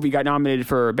this movie got nominated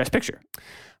for Best Picture.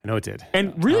 I know it did,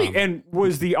 and and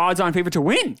was the odds-on favorite to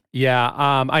win. Yeah.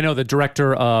 I know the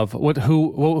director of what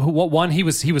won. He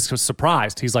was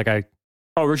surprised. He's like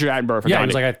Richard Attenborough for Gandhi. He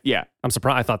was like, I'm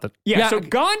surprised. I thought that. Yeah. So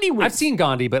Gandhi was. I've seen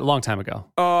Gandhi, but a long time ago.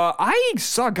 I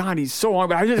saw Gandhi so long,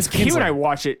 but I was just a kid when I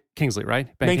watched it. Kingsley, right?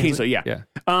 Ben Kingsley, yeah.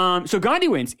 So Gandhi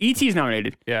wins. E.T. is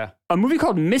nominated. Yeah. A movie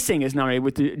called Missing is nominated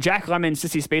with Jack Lemmon,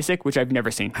 Sissy Spacek, which I've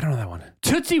never seen. I don't know that one.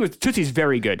 Tootsie's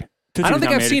very good. I don't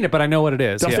think I've seen it, but I know what it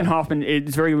is. Dustin Hoffman,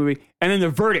 it's a very good movie. And then The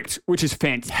Verdict, which is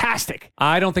fantastic.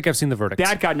 I don't think I've seen The Verdict.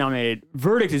 That got nominated.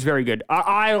 Verdict is very good.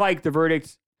 I like The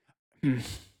Verdict.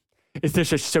 It's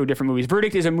just so different movies.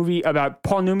 Verdict is a movie about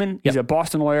Paul Newman. He's a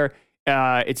Boston lawyer.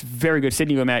 It's very good.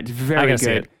 Sidney Lumet, it's very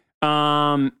good.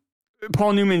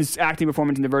 Paul Newman's acting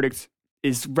performance in The Verdict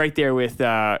is right there with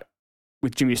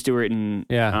Jimmy Stewart, and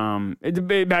it's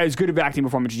about as good of acting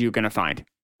performance as you're gonna find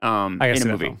in a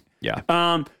movie.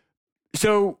 Yeah.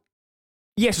 So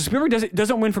Spielberg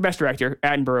doesn't win for Best Director.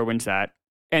 Attenborough wins that,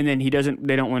 and then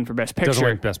they don't win for Best Picture. Doesn't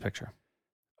win Best Picture.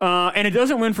 And it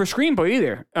doesn't win for screenplay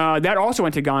either. That also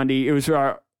went to Gandhi. It was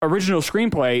our original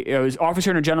screenplay. It was Officer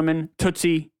and a Gentleman,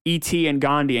 Tootsie, E.T., and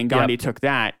Gandhi took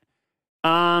that.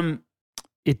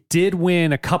 It did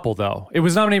win a couple, though. It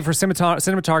was nominated for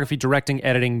cinematography, directing,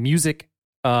 editing, music,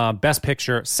 Best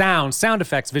Picture, sound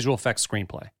effects, visual effects,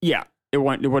 screenplay. Yeah. It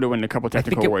would have won a couple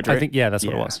technical awards, right? I think, yeah, that's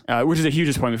what it was. Which is a huge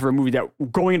disappointment for a movie that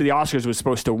going into the Oscars was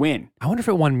supposed to win. I wonder if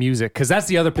it won music, because that's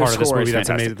the other part of this score movie is that's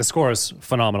fantastic. amazing. The score is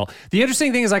phenomenal. The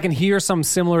interesting thing is I can hear some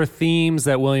similar themes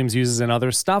that Williams uses in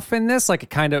other stuff in this. Like, it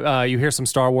kind of, you hear some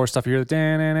Star Wars stuff, you hear the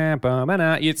da-na-na,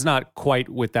 ba-ba-na. It's not quite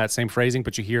with that same phrasing,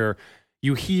 but you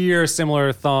hear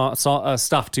similar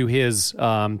stuff to his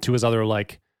other,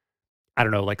 like, I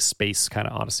don't know, like space kind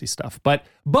of Odyssey stuff. But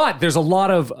there's a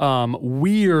lot of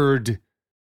weird,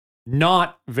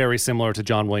 not very similar to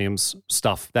John Williams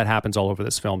stuff that happens all over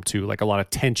this film too. Like a lot of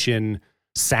tension,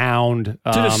 sound. To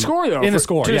the score though. The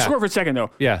score for a second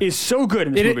though. Yeah. Is so good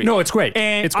in this movie. No, it's great.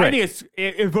 And it's great. I think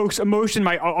it evokes emotion.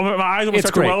 My eyes almost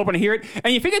start to well up when I hear it.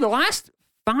 And you figure the last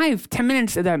 5-10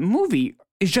 minutes of that movie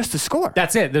is just the score.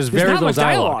 That's it. There's very not little much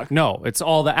dialogue. No, it's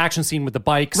all the action scene with the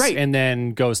bikes, Right. and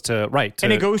then goes to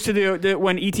and it goes to the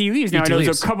when E.T. leaves. Now I E.T. know there's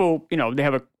leaves. a couple. They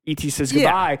have a E.T. says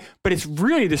goodbye, but it's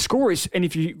really the score is. And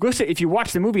if you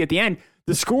watch the movie at the end,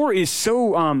 the score is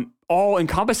so all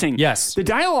encompassing. Yes. the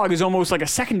dialogue is almost like a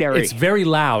secondary. It's very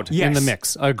loud in Yes. the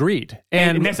mix. Agreed.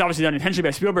 and that's obviously done intentionally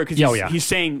by Spielberg because Yeah, he's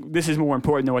saying this is more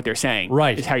important than what they're saying.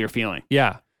 Right. is how you're feeling.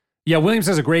 Yeah. Yeah, Williams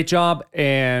does a great job,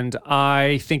 and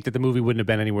I think that the movie wouldn't have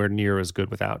been anywhere near as good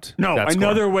without No, that score.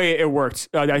 another way it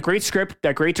worked. That great script,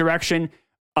 that great direction,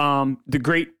 the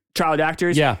great child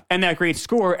actors, Yeah. and that great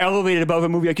score elevated above a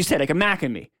movie like you said, like a Mac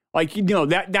and Me. Like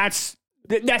that's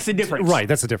the difference. Right,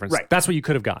 that's the difference. Right. That's what you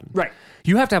could have gotten. Right.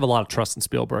 You have to have a lot of trust in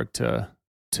Spielberg to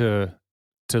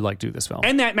like do this film.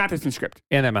 And that Matheson script.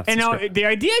 And that Matheson And now script. the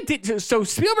idea so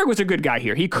Spielberg was a good guy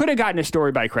here. He could have gotten a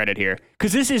story by credit here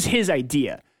because this is his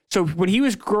idea. So when he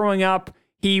was growing up,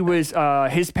 he was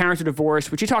his parents were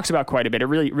divorced, which he talks about quite a bit. It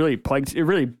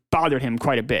really bothered him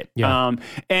quite a bit. Yeah.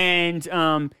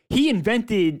 He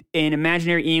invented an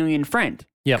imaginary alien friend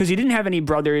Yep. because he didn't have any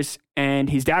brothers and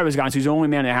his dad was gone, so he was the only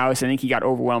man in the house. I think he got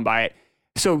overwhelmed by it.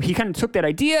 So he kind of took that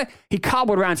idea, he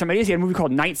cobbled around some ideas. He had a movie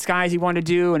called Night Skies he wanted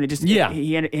to do, and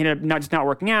he ended up not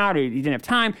working out, or he didn't have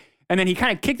time. And then he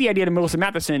kind of kicked the idea to Melissa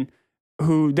Matheson,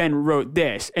 who then wrote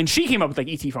this. And she came up with like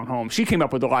E.T. Phone Home. She came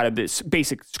up with a lot of this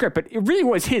basic script, but it really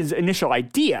was his initial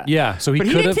idea. Yeah, so he But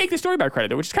he could didn't have. take the story by credit,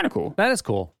 though, which is kind of cool. That is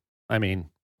cool. I mean,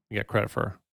 you get credit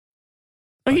for.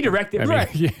 But he directed, I mean,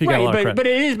 right? you got a lot of right, credit. but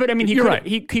it is. But I mean, he You're could right.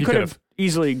 he He could have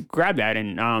easily grabbed that,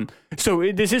 and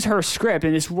so this is her script,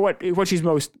 and it's what she's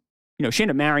most. She ended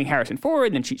up marrying Harrison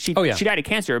Ford, and then she died of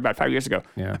cancer about 5 years ago.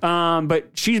 Yeah.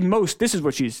 But this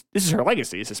is her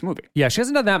legacy. Is this movie? Yeah, she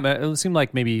hasn't done that much. It seemed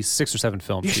like maybe 6 or 7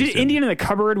 films. She did Indian in the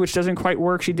Cupboard, which doesn't quite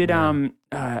work. She did some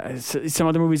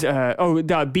other movies.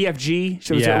 The BFG.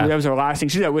 So Yeah. that was her last thing.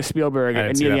 She did that with Spielberg I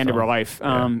didn't see near the that end of film. her life.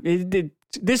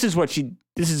 This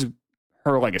is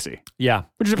her legacy, Yeah.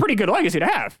 which is a pretty good legacy to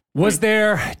have. Was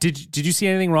there? Did you see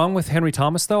anything wrong with Henry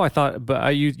Thomas though? I thought,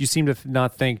 but you seem to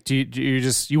not think.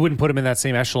 You wouldn't put him in that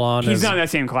same echelon? He's as, not in that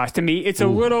same class. To me, it's a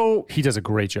little. He does a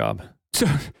great job. So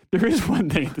there is one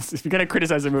thing. If you're gonna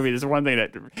criticize the movie, there's one thing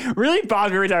that really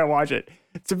bothers me every time I watch it.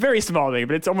 It's a very small thing,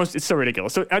 but it's so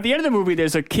ridiculous. So at the end of the movie,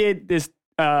 there's a kid.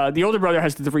 The older brother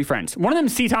has the 3 friends. One of them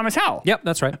is C. Thomas Howell. Yep,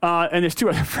 that's right. And there's 2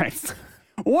 other friends.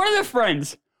 One of the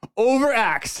friends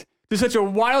overacts to such a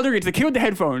wild degree. It's the kid with the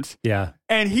headphones. Yeah.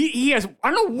 And he has, I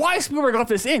don't know why Spielberg left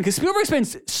this in, because Spielberg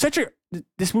spends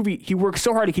this movie, he works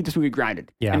so hard to keep this movie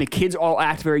grounded. Yeah. And the kids all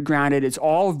act very grounded. It's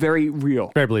all very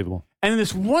real. Very believable. And then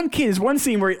this one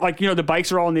scene where, the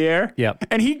bikes are all in the air. Yep.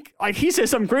 And he says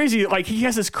something crazy, he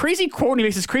has this crazy quote, and he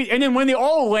makes this crazy, and then when they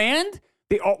all land,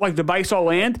 the bikes all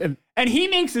land, and he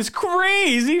makes this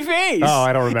crazy face. Oh,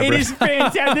 I don't remember. It is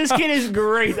fantastic. This kid is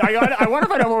great. I want to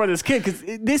find out more about this kid, because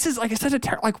this is it's such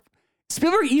a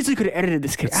Spielberg easily could have edited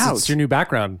this kid out. It's your new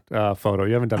background photo.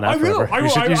 You haven't done that I will. forever.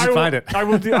 You should find it. I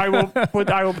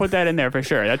will put that in there for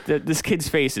sure. This kid's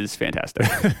face is fantastic.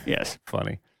 Yes.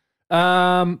 Funny.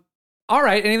 All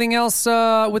right. Anything else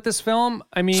with this film?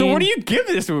 I mean, So what do you give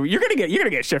this movie? You're gonna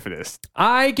get shit for this.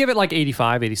 I give it like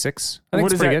 85, 86. I think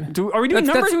What it's is pretty that? good. Are we doing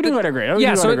numbers? Or are we doing letter grade?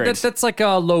 Yeah, so that's like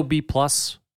a low B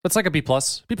plus. That's like a B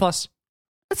plus. B plus.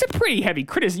 That's a pretty heavy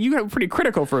criticism. You got pretty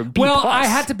critical for a B+. Well, I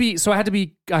had to be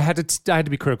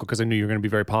critical because I knew you were going to be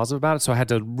very positive about it. So I had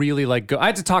to really I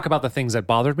had to talk about the things that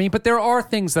bothered me, but there are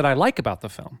things that I like about the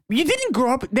film. You didn't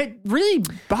grow up. That really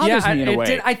bothers me in a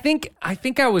way. I think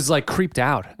I was creeped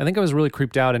out. I think I was really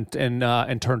creeped out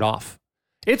and turned off.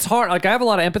 It's hard. I have a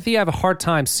lot of empathy. I have a hard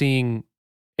time seeing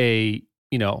a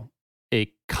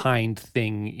kind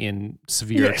thing in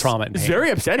severe trauma and pain. It's very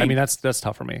upsetting. I mean, that's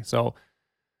tough for me. So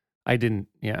I didn't.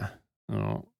 Yeah, I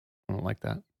don't like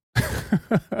that.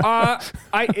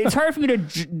 It's hard for me to.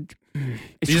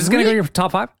 Is this going to go to your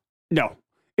top 5? No.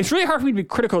 it's really hard for me to be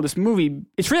critical of this movie.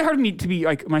 It's really hard for me to be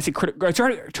like, when I say critical, it's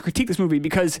hard to critique this movie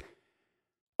because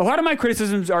a lot of my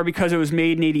criticisms are because it was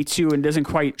made in 82 and doesn't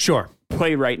quite Sure.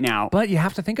 play right now. But you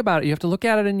have to think about it. You have to look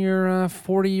at it in your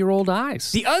 40-year-old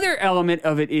eyes. The other element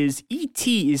of it is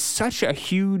E.T. is such a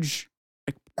huge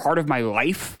like, part of my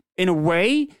life in a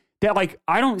way that like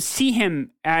I don't see him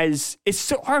as, it's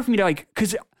so hard for me to like,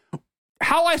 because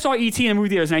how I saw E.T. in the movie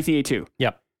theater is 1982.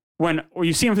 Yep. When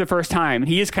you see him for the first time,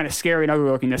 he is kind of scary and ugly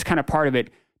looking. That's kind of part of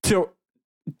it. To,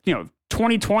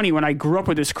 2020, when I grew up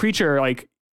with this creature, like,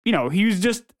 he was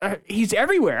just, he's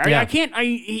everywhere. Yeah.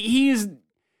 He is,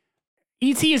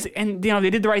 E.T. is, and, they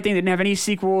did the right thing. They didn't have any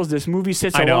sequels. This movie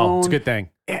sits I know. alone. It's a good thing.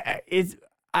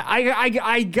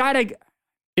 I gotta.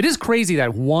 It is crazy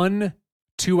that 1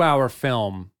 2-hour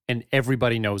film and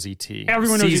everybody knows E.T.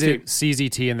 Everyone knows sees E.T. sees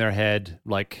E.T. in their head.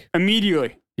 Like,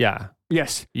 Immediately. yeah.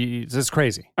 Yes. It's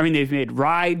crazy. I mean, they've made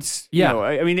rides. Yeah.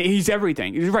 I mean, he's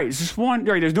everything. He's right. It's just one.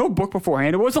 Right. There's no book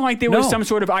beforehand. It wasn't like there was some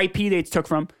sort of IP they took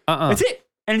from. That's it.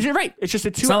 And you're right. It's just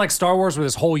a two. It's not like Star Wars with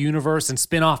this whole universe and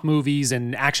spin-off movies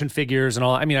and action figures and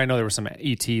all. I mean, I know there were some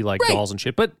E.T. like dolls and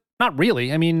shit, but not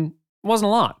really. I mean, it wasn't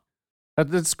a lot.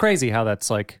 It's crazy how that's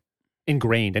like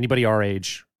ingrained. Anybody our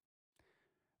age.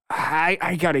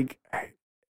 I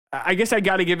guess I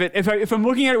gotta give it. If I'm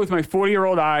looking at it with my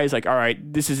 40-year-old eyes, like, all right,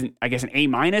 this isn't, I guess, an A-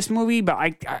 movie.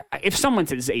 But if someone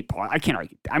says A+, I can't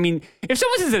argue. I mean, if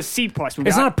someone says a C+ movie,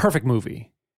 It's not a perfect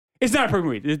movie. It's not a perfect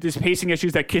movie. There's pacing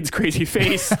issues that kid's crazy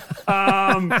face.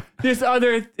 There's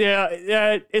other.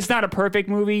 It's not a perfect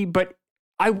movie, but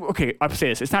I'll say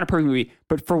this: it's not a perfect movie.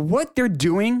 But for what they're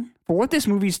doing, for what the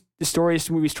story this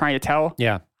movie's trying to tell,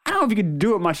 Yeah. I don't know if you could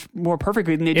do it much more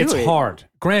perfectly than they do it. It's hard.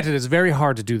 Granted, it's very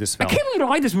hard to do this I film. can't believe you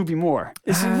don't like this movie more.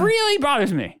 This really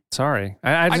bothers me. Sorry.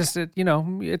 I just,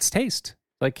 it's taste.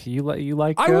 Like, you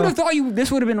like. I would have thought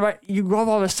this would have been right. You love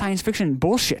all the science fiction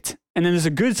bullshit, and then there's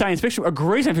a great science fiction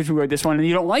movie like this one, and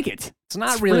you don't like it. It's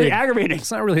not really aggravating.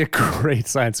 It's not really a great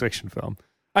science fiction film.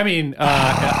 I mean,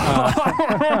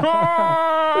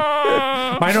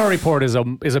 Minority Report is a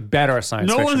better science fiction film.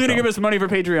 No one's going to give us money for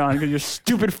Patreon because your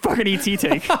stupid fucking ET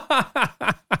take. How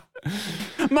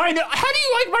do you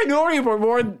like Minority Report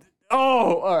more?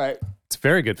 Oh, all right. It's a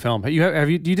very good film.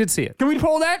 You did see it. Can we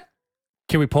poll that?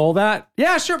 Can we poll that?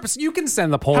 Yeah, sure. But you can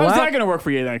send the poll How's out. that going to work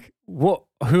for you, think? What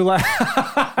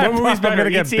movie's better,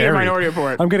 E.T. or Minority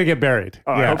Report? I'm going to get buried.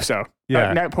 Oh, yeah. I hope so.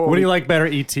 Yeah. That poll, what do you like better,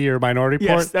 E.T. or Minority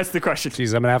Report? Yes, that's the question.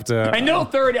 Jeez, I'm going to have to... I know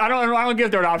third. I don't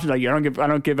give third options like you. I don't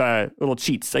give little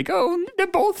cheats like, oh, they're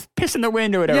both piss in the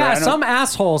wind or whatever. Yeah, some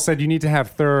asshole said you need to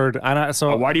have third.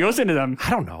 Why do you listen to them? I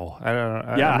don't know.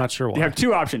 I'm not sure why. You have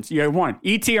two options. You have one,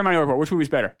 E.T. or Minority Report. Which movie's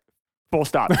better? Full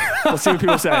stop. Let's see what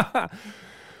people say.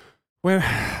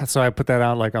 So I put that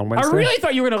out like on Wednesday. I really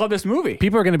thought you were going to love this movie.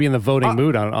 People are going to be in the voting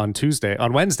mood on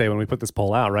Wednesday when we put this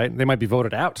poll out, right? They might be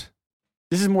voted out.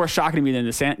 This is more shocking to me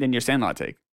than your Sandlot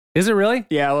take. Is it really?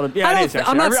 Yeah, a little. Yeah, it is.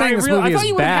 I'm not saying this movie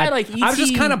is bad. Had, like, E.T. I was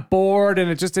just kind of bored, and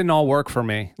it just didn't all work for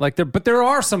me. But there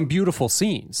are some beautiful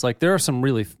scenes. Like there are some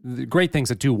really great things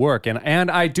that do work, and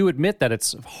I do admit that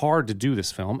it's hard to do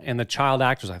this film. And the child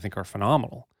actors, I think, are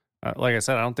phenomenal. Like I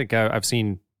said, I don't think I've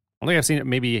seen it.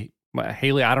 Maybe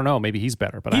Haley, I don't know. Maybe he's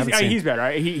better, but he's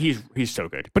better. He's so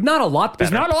good, but not a lot better.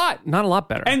 There's not a lot. Not a lot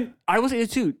better. And I will say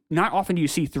this too. Not often do you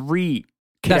see three.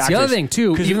 That's the other thing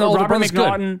too. Even though Robert brother's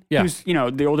McNaughton, good. who's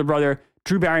the older brother,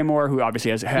 Drew Barrymore, who obviously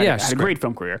has had a great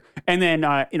film career, and then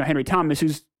Henry Thomas,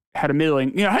 who's had a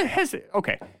middling. Has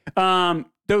okay.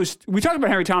 Those we talked about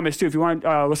Henry Thomas too. If you want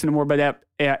to listen to more about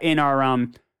that in our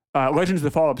Legends of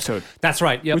the Fall episode. That's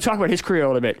right. Yep. We talk about his career a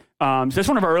little bit. So that's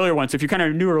one of our earlier ones. So if you're kind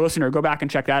of a newer listener, go back and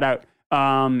check that out.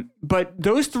 But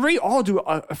those three all do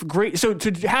a great. So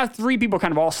to have three people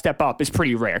kind of all step up is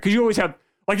pretty rare because you always have,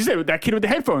 like you said, that kid with the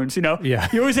headphones. Yeah.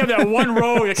 You always have that one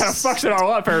row that kind of fucks it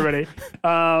all up for everybody.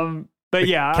 But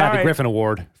yeah, Kathy Griffin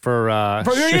Award for there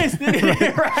it is.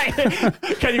 Right.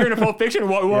 Kathy Griffin Pulp Fiction.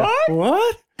 What? Yeah.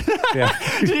 What? Yeah.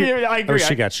 I agree.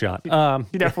 She got shot.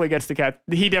 He definitely gets the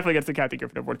Kathy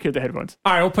Griffin Award. Kid with the headphones.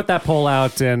 All right, we'll put that poll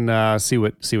out and see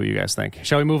what you guys think.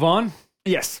 Shall we move on?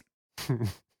 Yes.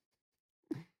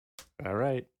 All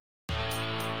right.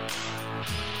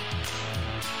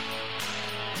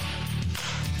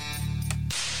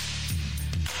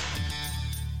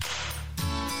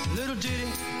 Little ditty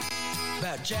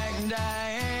about Jack and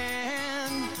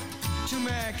Diane, two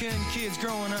American kids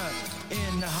growing up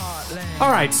in the heartland.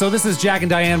 All right, so this is Jack and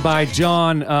Diane by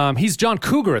John. He's John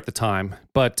Cougar at the time,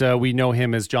 but we know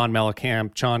him as John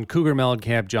Mellencamp, John Cougar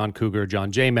Mellencamp, John Cougar,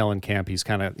 John J. Mellencamp. He's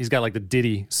got like the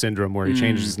Diddy syndrome where he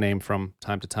changes his name from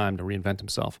time to time to reinvent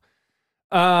himself.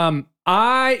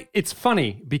 It's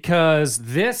funny because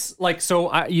this, like,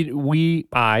 so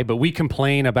we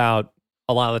complain about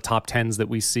a lot of the top 10s that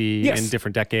we see in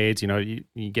different decades. You know,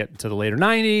 you get to the later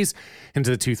 90s, into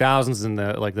the 2000s, and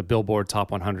the Billboard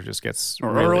Top 100 just gets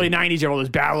early 90s. You have all those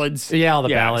ballads. Yeah, all the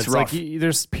ballads. Like,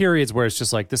 there's periods where it's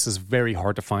just like, this is very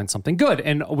hard to find something good.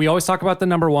 And we always talk about the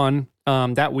number one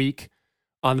that week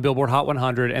on the Billboard Hot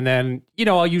 100. And then, you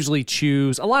know, I'll usually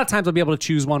choose, a lot of times I'll be able to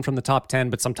choose one from the top 10,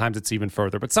 but sometimes it's even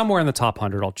further. But somewhere in the top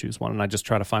 100, I'll choose one. And I just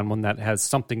try to find one that has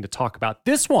something to talk about.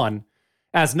 This one,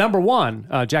 as number one,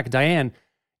 Jack and Diane,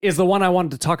 is the one I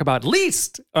wanted to talk about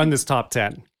least on this top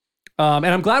 10. And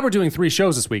I'm glad we're doing 3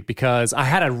 shows this week because I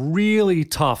had a really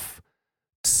tough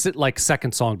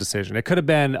second song decision. It could have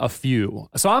been a few.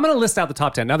 So I'm going to list out the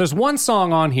top 10. Now, there's one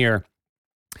song on here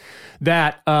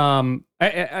that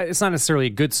it's not necessarily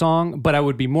a good song, but I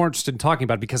would be more interested in talking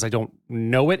about it because I don't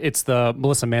know it. It's the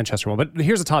Melissa Manchester one. But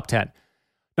here's the top 10.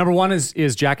 Number 1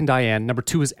 is Jack and Diane. Number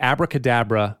 2 is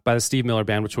Abracadabra by the Steve Miller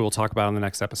Band, which we will talk about on the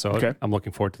next episode. Okay. I'm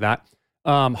looking forward to that.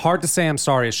 Hard to Say I'm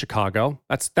Sorry is Chicago.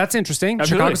 That's interesting.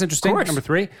 Absolutely. Chicago's interesting. Number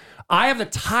 3. Eye of the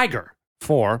Tiger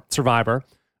for Survivor.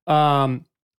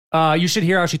 You Should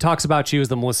Hear How She Talks About You is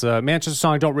the Melissa Manchester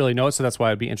song. I don't really know it, so that's why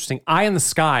it'd be interesting. Eye in the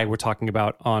Sky we're talking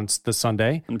about on the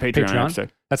Sunday. On Patreon.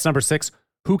 That's number 6.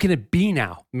 Who Can It Be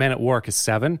Now? Men at Work is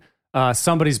 7.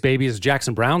 Somebody's Baby is a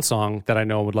Jackson Browne song that I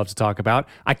know would love to talk about.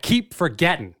 I Keep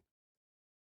Forgetting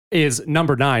is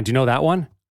number 9. Do you know that one?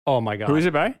 Oh my God. Who is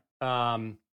it by?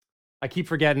 I Keep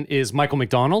Forgetting is Michael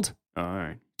McDonald. Oh, all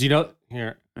right. Do you know?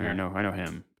 Here. I know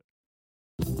him.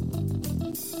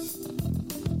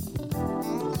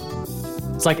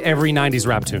 It's like every 90s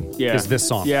rap tune is this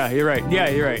song. Yeah, you're right.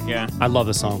 Yeah. I love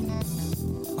this song.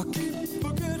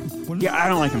 Yeah, I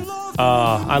don't like him.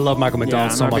 I love Michael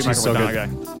McDonald so much. He's so good. Guy.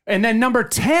 And then number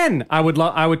 10, I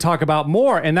would talk about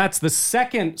more, and that's the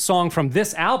second song from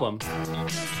this album.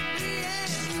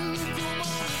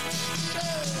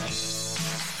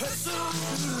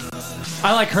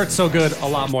 I like Hurt So Good a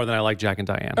lot more than I like Jack and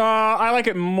Diane. I like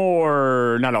it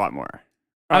more, not a lot more.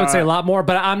 I would say a lot more,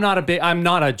 but I'm not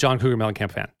a John Cougar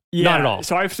Mellencamp fan. Yeah, not at all.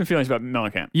 So I have some feelings about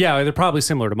Mellencamp. Yeah, they're probably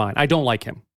similar to mine. I don't like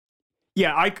him.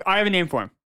 Yeah, I have a name for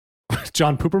him.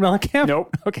 John Pooper Mellencamp?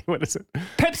 Nope. Okay, what is it?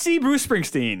 Pepsi Bruce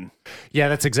Springsteen. Yeah,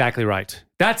 that's exactly right.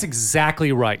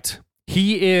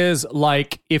 He is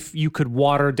like, if you could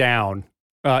water down,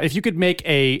 if you could make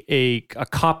a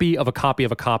copy of a copy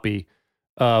of a copy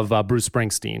of Bruce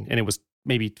Springsteen, and it was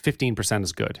maybe 15%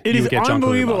 as good. It is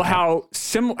unbelievable how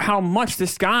much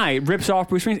this guy rips off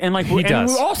Bruce Springsteen, and we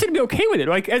all seem to be okay with it.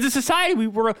 Like, as a society,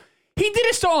 he did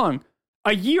a song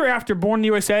a year after Born in the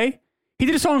USA. He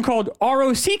did a song called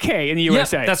R.O.C.K. in the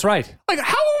USA. Yeah, that's right. Like,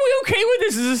 how are we okay with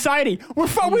this as a society?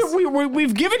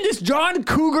 We've given this John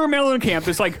Cougar Mellencamp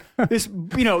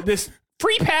this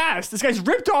free pass. This guy's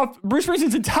ripped off Bruce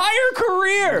Springsteen's entire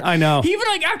career. I know. He even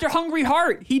after Hungry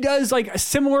Heart, he does a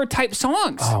similar type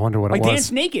songs. Oh, I wonder what it was. Like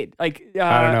Dance Naked. I don't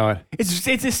know it. It's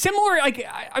a similar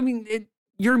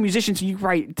you're a musician, so you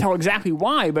tell exactly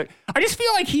why. But I just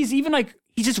feel like he's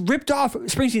just ripped off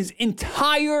Springsteen's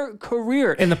entire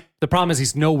career. And the problem is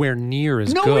he's nowhere near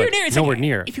as good. Nowhere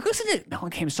near. If you listen to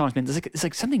Mellencamp's songs, man, it's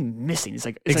like something missing. It's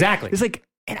exactly.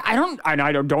 And I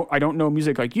don't know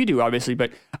music like you do, obviously, but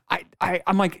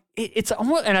I'm like, it's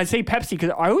almost, and I say Pepsi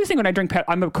because I always think when I drink Pepsi,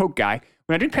 I'm a Coke guy.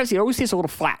 When I drink Pepsi, it always tastes a little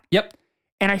flat. Yep.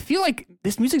 And I feel like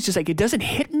this music's just it doesn't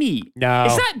hit me. No.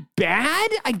 It's not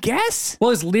bad, I guess. Well,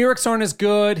 his lyrics aren't as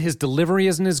good. His delivery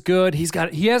isn't as good.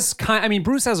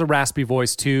 Bruce has a raspy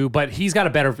voice too, but he has got a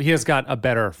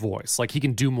better voice. Like, he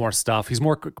can do more stuff.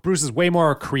 Bruce is way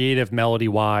more creative melody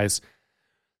wise.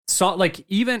 So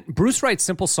even Bruce writes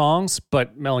simple songs,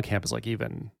 but Mellencamp is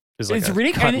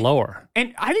really cut lower.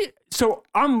 And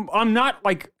I'm not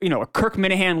a Kirk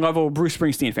Minahan level Bruce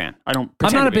Springsteen fan. I'm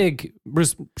not a big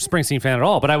Bruce Springsteen fan at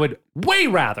all, but I would way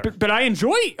rather. But I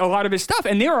enjoy a lot of his stuff,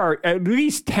 and there are at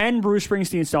least 10 Bruce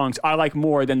Springsteen songs I like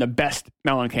more than the best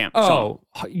Mellencamp song.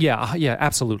 Yeah,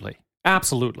 absolutely. I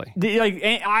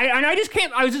just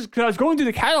can't. I was going through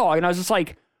the catalog, and I was just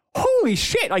like, holy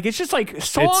shit! It's just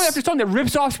song after song that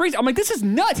rips off Springsteen. I'm like, this is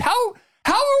nuts. How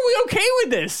are we okay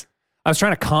with this? I was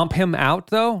trying to comp him out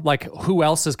though. Like, who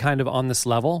else is kind of on this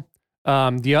level?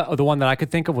 The one that I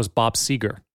could think of was Bob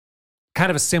Seger. Kind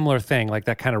of a similar thing, like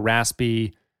that kind of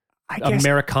raspy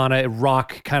Americana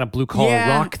rock, kind of blue collar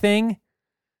rock thing.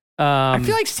 I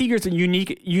feel like Seger's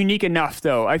unique enough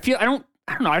though. I feel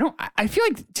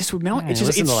like just with Mel,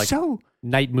 it's so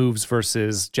Night Moves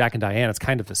versus Jack and Diane.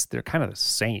 They're kind of the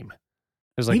same.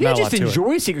 There's maybe I just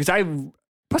enjoy Seger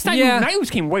because Night Moves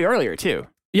came way earlier too.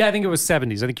 Yeah, I think it was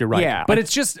 70s. I think you're right. Yeah. But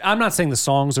it's just, I'm not saying the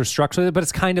songs are structurally, but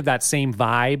it's kind of that same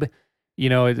vibe. You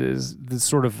know, it is this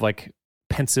sort of like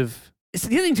pensive. It's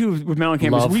the other thing too with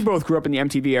Mellencamp is we both grew up in the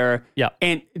MTV era. Yeah.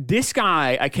 And this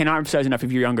guy, I cannot emphasize enough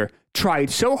if you're younger, tried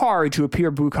so hard to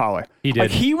appear blue collar. He did.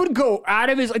 Like he would go out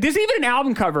of his, like, there's even an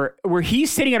album cover where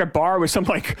he's sitting at a bar with some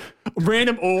like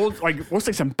random old, like looks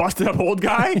like some busted up old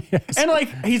guy. Yes. And like,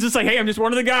 he's just like, hey, I'm just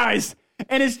one of the guys.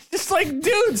 And it's just like,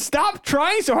 dude, stop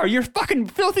trying so hard. You're fucking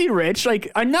filthy rich. Like,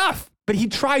 enough. But he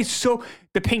tries so,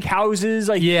 the pink houses,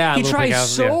 like, Yeah, he little pink tries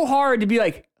houses, so hard to be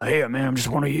like, hey, man, I'm just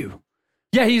one of you.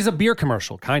 Yeah, he's a beer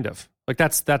commercial, kind of. Like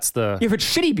that's the Yeah, for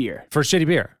shitty beer. for shitty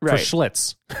beer, Right. for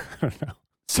Schlitz. I don't know.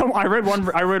 So I read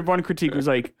one critique was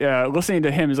like, listening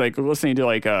to him is like listening to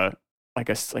like a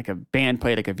band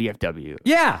play like a VFW.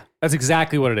 Yeah, that's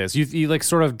exactly what it is. You like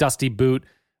sort of dusty boot.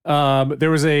 There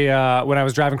was a when I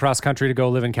was driving cross country to go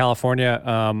live in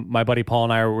California. My buddy Paul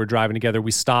and I were driving together.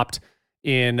 We stopped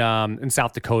in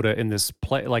South Dakota in this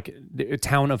a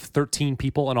town of 13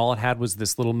 people, and all it had was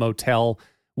this little motel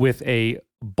with a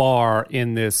bar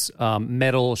in this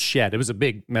metal shed. It was a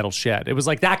big metal shed. It was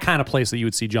like that kind of place that you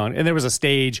would see John. And there was a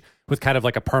stage with kind of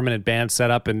like a permanent band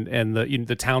set up, and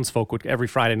the townsfolk would every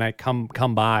Friday night come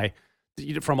by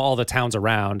from all the towns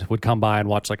around would come by and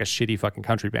watch like a shitty fucking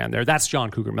country band there. That's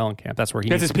John Cougar Mellencamp. That's where he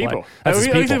That's needs his to play. people. That's his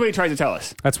At least people. that's what he tries to tell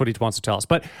us. That's what he wants to tell us.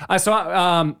 But I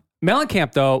saw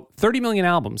Mellencamp though, 30 million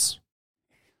albums.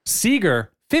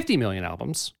 Seeger, 50 million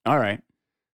albums. All right.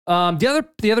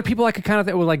 The other people I could kind of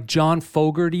think were like John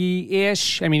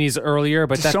Fogerty-ish. I mean, he's earlier,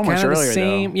 but that's So kind much of the earlier,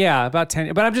 same. though. Yeah, about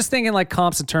 10. But I'm just thinking like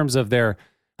comps in terms of their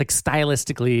like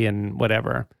stylistically and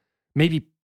whatever. Maybe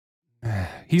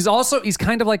he's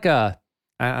kind of like I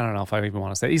don't know if I even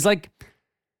want to say it. He's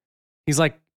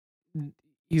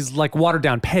like watered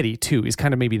down Petty too. He's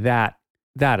kind of maybe that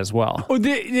as well. Oh,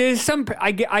 there's some.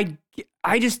 I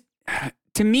just,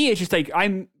 to me, it's just like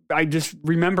I just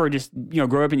remember just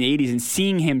growing up in the 80s and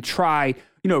seeing him try.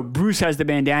 Bruce has the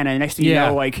bandana, and next thing you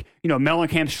know, like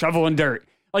Mellencamp's shoveling dirt.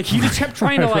 Like he just kept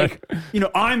trying to like,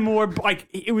 I'm more like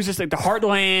it was just like the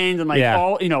Heartland and like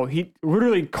all he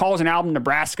literally calls an album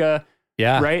Nebraska.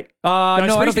 Yeah. Right. No, I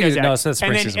don't think that. no. It says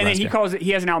and Springsteen's then he Nebraska. calls it.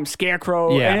 He has an album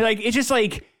Scarecrow. Yeah. And it's just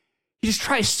like. He just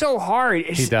tries so hard.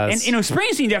 He does. And,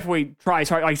 Springsteen definitely tries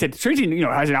hard. Like I said, Springsteen,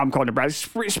 has an album called Nebraska.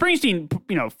 Springsteen,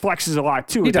 flexes a lot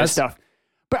too with that stuff.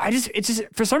 But it's just,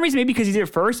 for some reason, maybe because he did it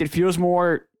first, it feels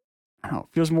more,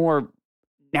 feels more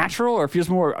natural or feels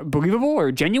more believable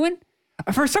or genuine.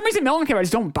 For some reason, Mellencamp, I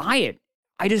just don't buy it.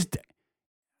 I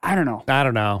don't know. I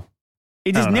don't know.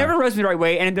 It just never resonates the right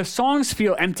way. And the songs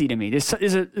feel empty to me.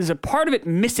 There's a part of it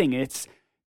missing. I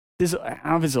don't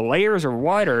know if it's the layers or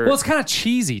what. Well, it's kind of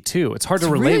cheesy too. It's hard to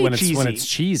relate really when it's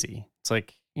cheesy. It's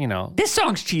like this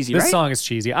song's cheesy. This right? song is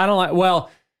cheesy. I don't like. Well,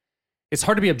 it's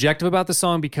hard to be objective about the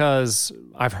song because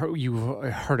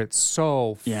you've heard it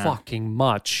so fucking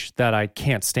much that I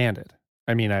can't stand it.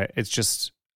 I mean,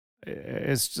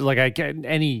 it's like I get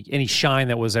any shine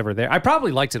that was ever there. I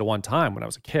probably liked it at one time when I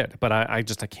was a kid, but I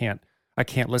can't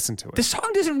listen to it. The song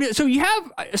doesn't. Really, so you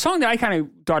have a song that I kind of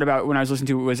thought about when I was listening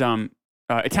to it was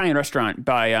Italian Restaurant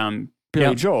by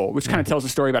Billy Joel, which kind of tells a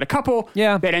story about a couple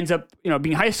that ends up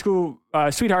being high school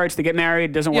sweethearts. They get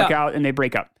married, doesn't work out, and they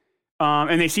break up.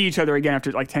 And they see each other again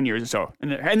after like 10 years or so,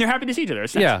 and they're happy to see each other.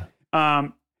 It's nice. Yeah.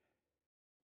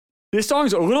 This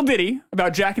song's a little ditty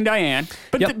about Jack and Diane,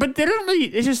 but they don't really.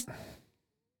 It's just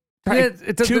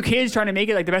two kids trying to make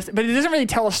it like the best, but it doesn't really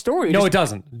tell a story. It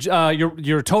doesn't.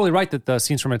 You're totally right that the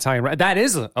scenes from Italian that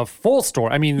is a full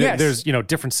story. I mean, there's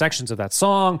different sections of that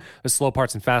song, the slow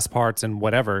parts and fast parts and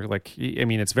whatever. Like, I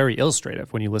mean, it's very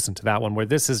illustrative when you listen to that one. Where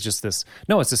this is just this.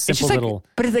 No, it's a simple little.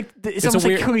 But it's almost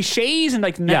like cliches and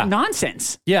like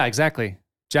nonsense. Yeah, exactly.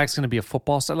 Jack's going to be a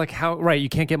football star. Like how? Right? You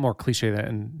can't get more cliche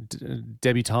than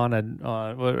debutante. And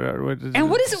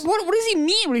what is it? What does he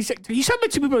mean when he's talking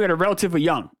about two people that are relatively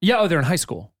young? Yeah, they're in high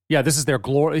school. Yeah, this is their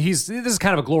glory. This is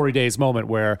kind of a glory days moment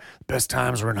where best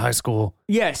times were in high school.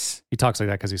 Yes, he talks like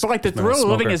that because he's. But like the thrill of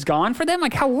living is gone for them.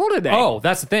 Like how old are they? Oh,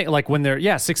 that's the thing. Like when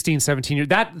they're 16, 17 years.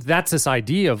 That's this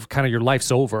idea of kind of your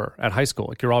life's over at high school.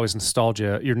 Like you're always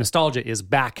nostalgia. Your nostalgia is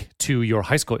back to your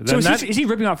high school. So is he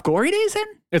ripping off Glory Days then?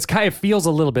 It's kind of feels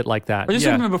a little bit like that. Or this is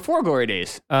even before Glory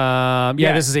Days.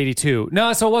 This is 82.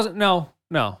 No, so it wasn't. No.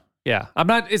 Yeah, I'm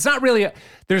not. It's not really.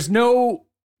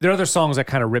 There are other songs that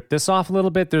kind of rip this off a little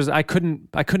bit. I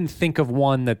couldn't think of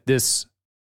one that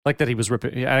he was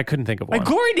ripping. I couldn't think of one. Like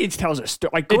Glory Days tells a story.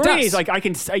 Like Glory Days, like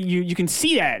you can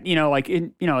see that.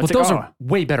 It's those are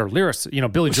way better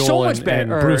lyricists. Billy Joel and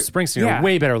Bruce Springsteen are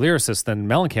way better lyricists than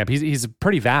Mellencamp. He's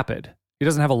pretty vapid. He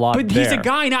doesn't have a lot. But he's a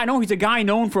guy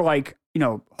known for like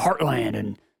Heartland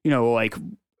and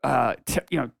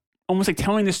almost like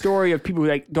telling the story of people who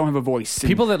like don't have a voice.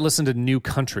 People that listen to new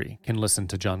country can listen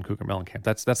to John Cougar Mellencamp.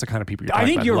 That's the kind of people you're talking I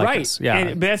think about you're like right. this.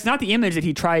 Yeah, but that's not the image that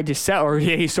he tried to sell or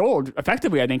he sold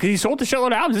effectively. I think because he sold a shitload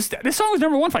of albums. This song was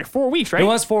number one for like 4 weeks, right? It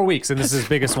was 4 weeks, and this is his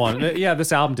biggest one. Yeah,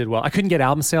 this album did well. I couldn't get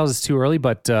album sales; it's too early.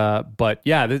 But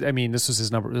yeah, this was his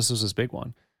number. This was his big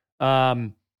one.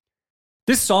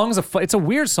 This song's it's a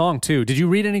weird song too. Did you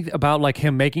read anything about like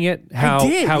him making it? How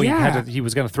he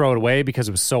was going to throw it away because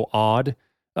it was so odd.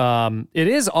 It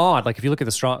is odd. Like if you look at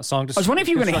the song, I was wondering if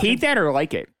you were going to hate that or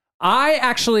like it. I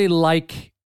actually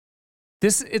like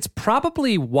this. This is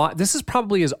probably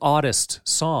his oddest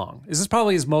song. This is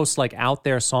probably his most like out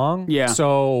there song. Yeah.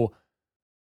 So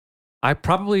I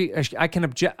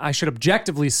should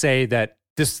objectively say that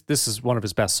this is one of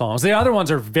his best songs. The other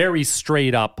ones are very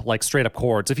straight up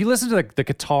chords. If you listen to the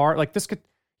guitar, like this,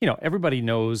 everybody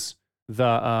knows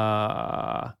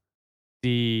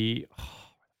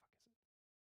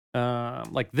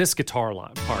like this guitar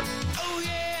line part. Oh,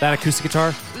 yeah. That acoustic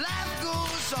guitar. Life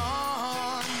goes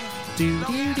on. Do,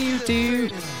 do, do, do.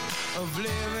 Of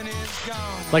living is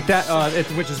gone. Like that,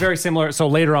 which is very similar. So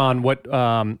later on, what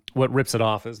rips it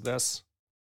off is this.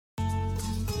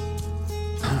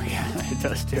 Oh yeah, it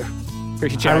does too.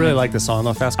 I really like this song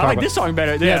though. Fast Car. I like this song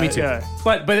better. Yeah, me too. Yeah.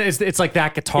 But it's like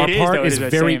that guitar It is, part though. It is is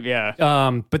very the same,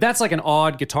 yeah. But that's like an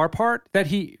odd guitar part that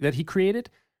he created.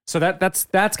 So that's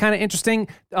kind of interesting.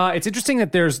 It's interesting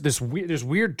that there's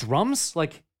weird drums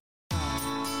like.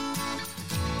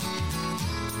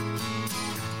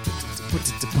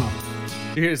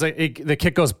 It's like the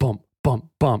kick goes bump bump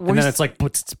bump, and then it's like boom.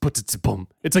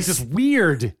 It's like this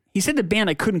weird. He said the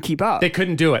band couldn't keep up. They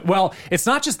couldn't do it. Well, it's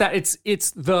not just that. It's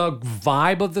the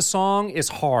vibe of the song is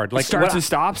hard. Like starts and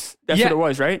stops. That's what it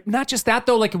was, right? Not just that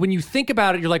though. Like when you think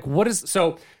about it, you're like, what is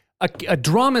so? A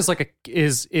drum is like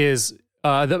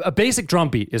a basic drum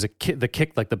beat is the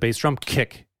kick, like the bass drum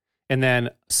kick, and then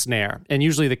snare. And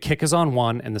usually the kick is on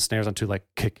one and the snare's on two, like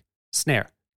kick, snare,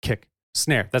 kick,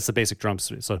 snare. That's the basic drum.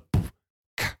 So boom,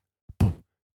 ka, boom,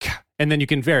 ka. And then you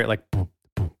can vary it like boom,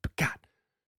 boom, God,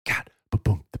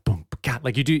 boom, boom, God.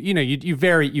 Like you do, you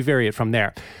vary it from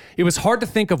there. It was hard to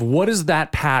think of what is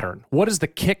that pattern? What is the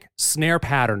kick snare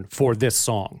pattern for this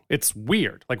song? It's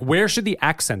weird. Like where should the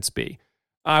accents be?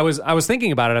 I was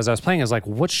thinking about it as I was playing. I was like,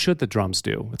 what should the drums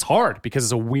do? It's hard because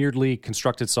it's a weirdly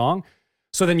constructed song.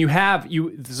 So then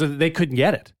so they couldn't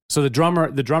get it. So the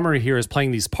drummer here is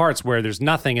playing these parts where there's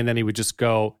nothing, and then he would just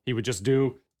do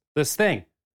this thing.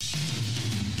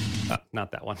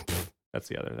 Not that one. That's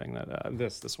the other thing. That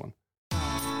this one.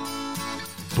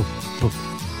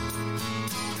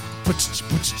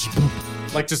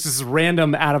 Like just this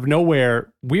random out of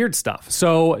nowhere weird stuff.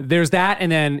 So there's that,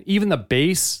 and then even the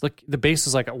bass, like the bass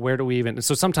is like, where do we even?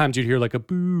 So sometimes you'd hear like a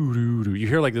boo doo doo. You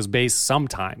hear like this bass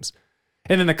sometimes,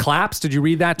 and then the claps. Did you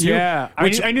read that too? Yeah,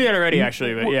 I knew that already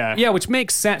actually, but yeah, which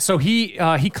makes sense. So he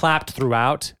clapped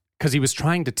throughout because he was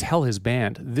trying to tell his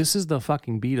band, this is the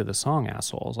fucking beat of the song,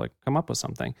 assholes. Like come up with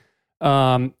something.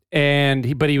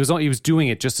 But he was doing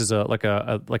it just as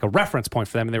a reference point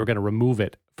for them, and they were going to remove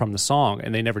it from the song,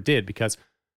 and they never did because,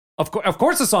 of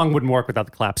course, the song wouldn't work without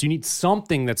the claps. You need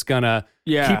something that's gonna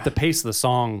keep the pace of the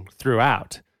song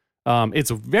throughout.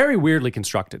 It's very weirdly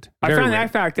constructed. I found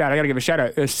that fact out. I got to give a shout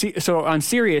out. So on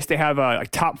Sirius, they have a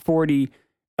top 40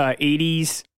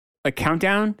 '80s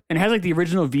countdown, and it has like the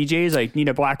original VJs like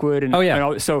Nina Blackwood and and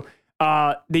all, so.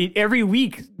 Every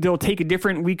week they'll take a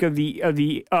different week of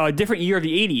the different year of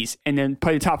the 80s and then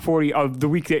play the top 40 of the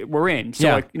week that we're in. So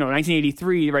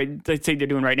 1983, right? Let's say they're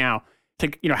doing right now.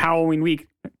 It's like Halloween week,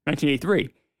 1983,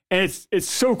 and it's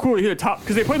so cool to hear the top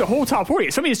because they play the whole top 40.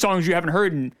 Some of these songs you haven't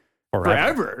heard in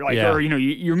forever. Or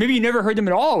you maybe you never heard them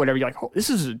at all. Or whatever. You're like, oh,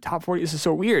 this is a top 40. This is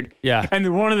so weird. Yeah.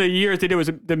 And one of the years they did was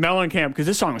the Mellencamp because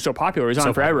this song was so popular. It was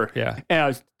on forever. Popular. Yeah. And it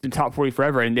was in top 40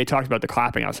 forever. And they talked about the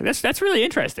clapping. I was like, that's really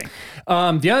interesting.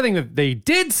 The other thing that they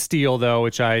did steal though,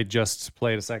 which I just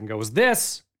played a second ago, was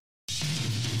this.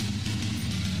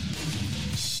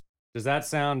 Does that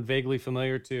sound vaguely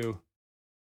familiar to?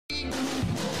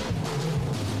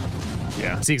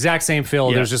 Yeah. It's the exact same fill.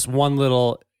 Yeah. There's just one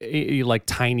little like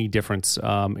tiny difference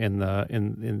in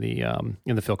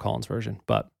the Phil Collins version.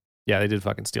 But yeah, they did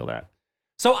fucking steal that.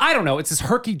 So I don't know. It's this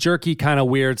herky jerky kind of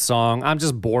weird song. I'm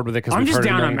just bored with it because we've heard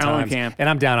it a million times. And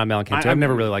I'm down on Mellencamp too. I've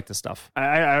never really liked this stuff.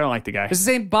 I don't like the guy. It's the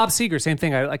same Bob Seger, same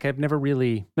thing. I've never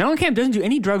really. Mellencamp doesn't do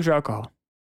any drugs or alcohol.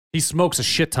 He smokes a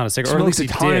shit ton of cigarettes. Or at least he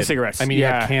ton did. Of cigarettes. I mean, he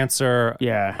had cancer.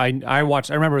 Yeah. I watched.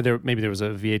 I remember there was a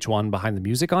VH1 Behind the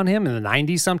Music on him in the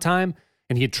 90s sometime.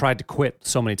 And he had tried to quit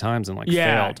so many times and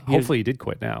failed. Hopefully he did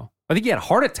quit now. I think he had a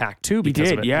heart attack too because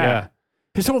of it. Yeah.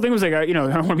 his whole thing was like, I don't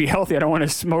want to be healthy. I don't want to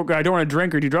smoke. I don't want to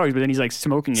drink or do drugs. But then he's like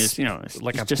smoking is,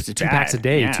 like it's just 2 packs a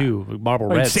day too.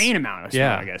 Marlboro Reds. Insane amount of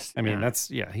stuff, I guess. I mean,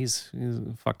 he's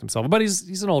fucked himself. But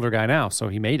he's an older guy now, so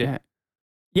he made it.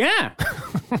 Yeah.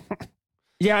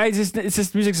 Yeah. It's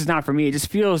just music is not for me. It just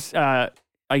feels, like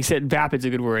I said, vapid's a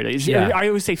good word. I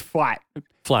always say flat.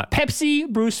 Flat.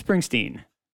 Pepsi, Bruce Springsteen.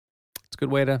 It's a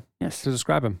good way to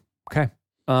describe him. Okay.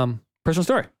 Personal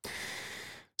story.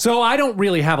 So I don't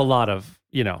really have a lot of,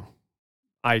 this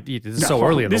is so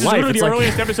early in the life. This is literally the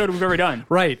earliest episode we've ever done.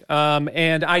 Right.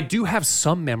 And I do have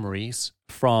some memories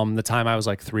from the time I was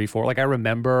like 3, 4. Like I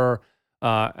remember,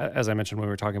 as I mentioned when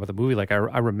we were talking about the movie, like I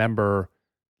remember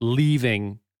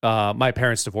leaving, my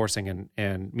parents divorcing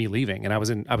and me leaving. And I was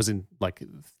in like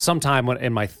sometime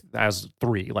I was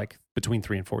 3, like between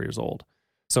 3 and 4 years old.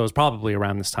 So it was probably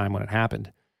around this time when it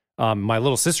happened. My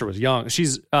little sister was young.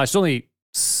 She's only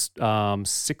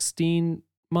 16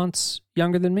 months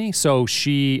younger than me. So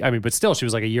but still, she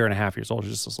was like 1.5 years old. She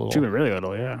was just this little. She was really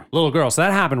little, yeah. Little girl. So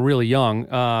that happened really young.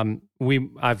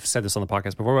 I've said this on the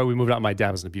podcast before, but we moved out. My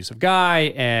dad was an abusive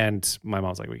guy, and my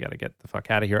mom's like, we got to get the fuck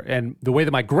out of here. And the way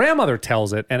that my grandmother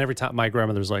tells it, and every time my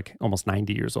grandmother's like almost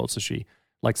 90 years old, so she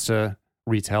likes to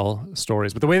retell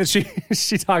stories. But the way that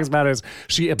she talks about it is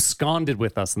she absconded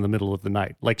with us in the middle of the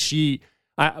night. Like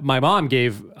my mom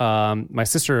gave my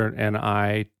sister and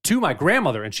I to my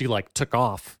grandmother, and she like took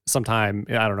off sometime,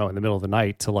 I don't know, in the middle of the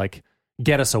night to like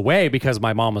get us away because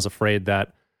my mom was afraid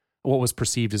that what was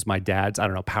perceived as my dad's, I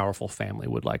don't know, powerful family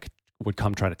would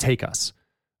come try to take us.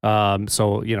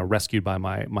 So, rescued by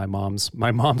my mom's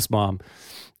mom.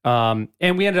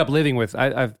 And we ended up living with,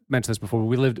 I've mentioned this before,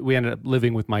 we ended up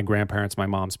living with my grandparents, my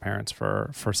mom's parents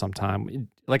for some time,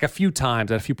 like a few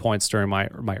times at a few points during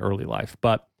my early life.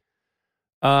 But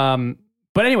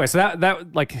anyway, so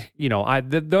that like,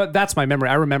 that's my memory.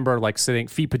 I remember like sitting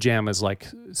feet pajamas, like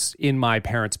in my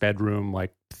parents' bedroom,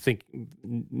 like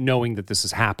knowing that this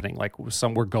is happening, like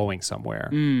we're going somewhere.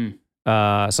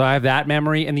 So I have that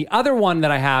memory. And the other one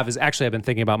that I have is actually, I've been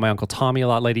thinking about my Uncle Tommy a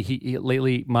lot lately.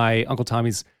 Lately, my Uncle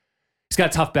Tommy's, he's got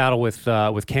a tough battle with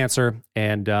cancer.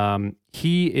 And,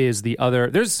 he is the other,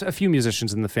 there's a few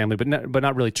musicians in the family, but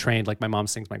not really trained. Like my mom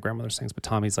sings, my grandmother sings, but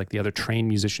Tommy's like the other trained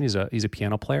musician. He's a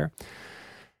piano player.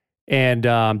 And,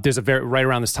 there's right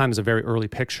around this time, there's a very early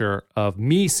picture of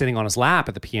me sitting on his lap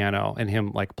at the piano and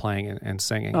him like playing and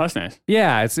singing. Oh, that's nice.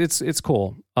 Yeah, it's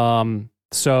cool.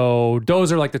 So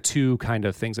those are like the two kind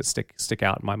of things that stick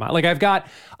out in my mind. Like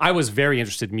I was very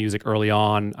interested in music early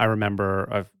on. I remember,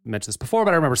 I've mentioned this before,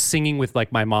 but I remember singing with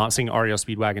like my mom, singing REO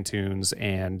Speedwagon tunes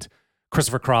and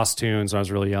Christopher Cross tunes when I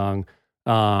was really young.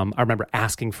 I remember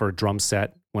asking for a drum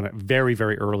set very,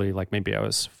 very early, like maybe I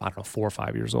was, 4 or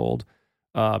 5 years old,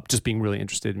 just being really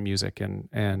interested in music.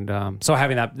 And so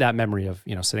having that memory of,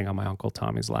 sitting on my Uncle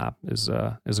Tommy's lap is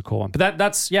a cool one. But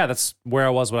that's where I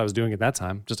was, what I was doing at that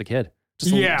time. Just a kid.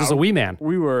 Just a wee man.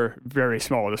 We were very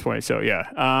small at this point, so yeah.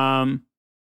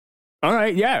 All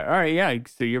right, yeah.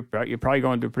 So you're probably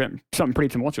going through something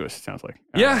pretty tumultuous, it sounds like.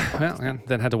 Yeah, well, and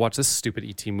then had to watch this stupid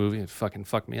E.T. movie. It fucking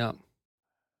fucked me up.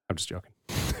 I'm just joking.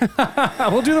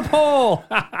 We'll do the poll.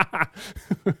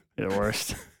 You're the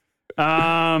worst.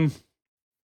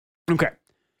 Okay.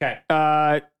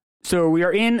 So we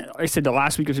are in, I said, the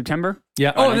last week of September.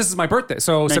 Yeah. Oh, this is my birthday.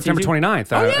 So September 29th.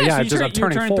 Oh, yeah. So I'm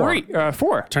turning 4.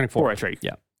 4. Turning 4. That's right.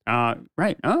 Yeah.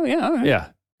 Right. Oh, yeah. All right. Yeah.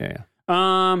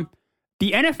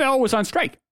 The NFL was on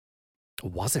strike.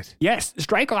 Was it? Yes. The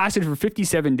strike lasted for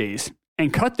 57 days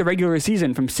and cut the regular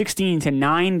season from 16 to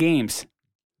 9 games.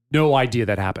 No idea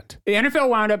that happened. The NFL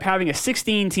wound up having a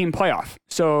 16-team playoff.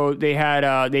 So they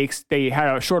had they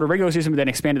had a shorter regular season, but then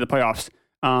expanded the playoffs.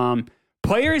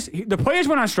 The players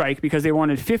went on strike because they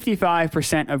wanted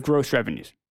 55% of gross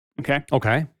revenues. Okay.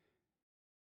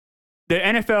 The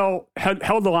NFL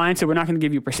held the line, so we're not going to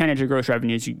give you a percentage of gross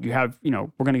revenues. You have,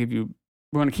 we're going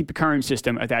to keep the current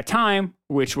system at that time,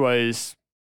 which was,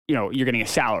 you're getting a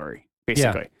salary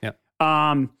basically. Yeah.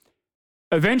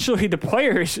 Eventually, the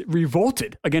players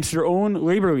revolted against their own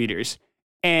labor leaders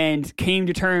and came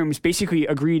to terms, basically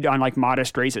agreed on like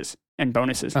modest raises and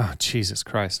bonuses. Oh, Jesus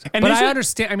Christ. But I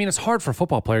understand. I mean, it's hard for a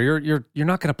football player. You're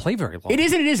not going to play very long. It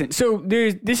isn't. So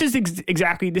this is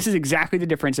exactly the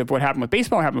difference of what happened with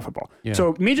baseball and happened with football. Yeah.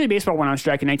 So Major League Baseball went on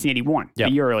strike in 1981,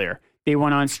 a year earlier. They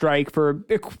went on strike for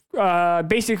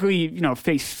basically,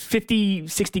 50,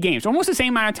 60 games, almost the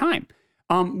same amount of time.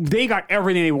 They got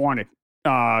everything they wanted.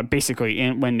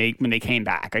 Basically, when they came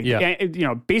back,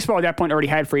 baseball at that point already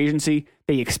had free agency.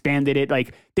 They expanded it.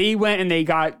 Like they went and they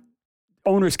got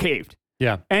owners caved.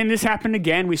 Yeah, and this happened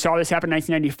again. We saw this happen in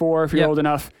 1994. If you're old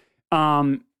enough,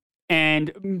 and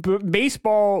And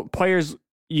baseball players,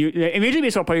 Major League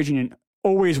Baseball Players Union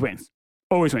always wins.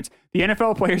 Always wins. The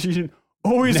NFL Players Union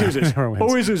always loses.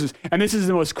 Always loses. And this is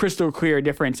the most crystal clear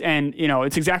difference. And,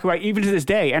 it's exactly right. Even to this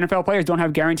day, NFL players don't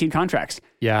have guaranteed contracts.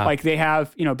 Yeah. Like they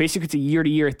have, basically it's a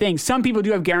year-to-year thing. Some people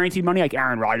do have guaranteed money, like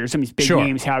Aaron Rodgers. Some of these big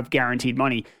names have guaranteed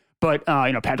money. But,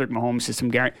 Patrick Mahomes has some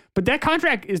guarantee. But that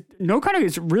contract is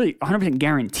really 100%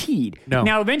 guaranteed. No.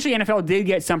 Now, eventually, NFL did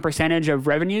get some percentage of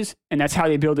revenues, and that's how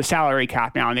they build a salary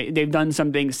cap now. And they've done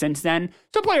some things since then.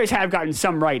 So players have gotten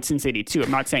some rights since 82.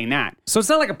 I'm not saying that. So it's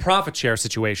not like a profit share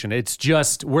situation. It's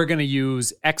just we're going to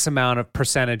use X amount of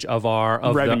percentage of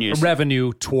revenues. The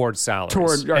revenue towards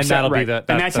salaries. And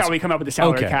that's how we come up with the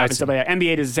salary cap and stuff like that.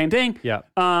 NBA does the same thing. Yeah.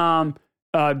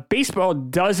 Baseball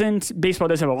does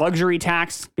have a luxury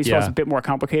tax. Baseball is a bit more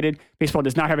complicated. Baseball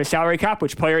does not have a salary cap,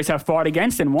 which players have fought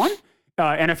against and won.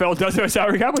 NFL does have a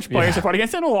salary cap, which players have fought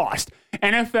against and lost.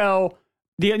 NFL,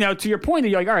 now to your point, that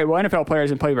you're like, all right, well, NFL players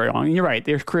didn't play very long. And you're right.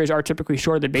 Their careers are typically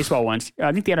shorter than baseball ones.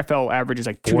 I think the NFL average is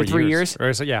like 2 to 3 years.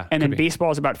 And then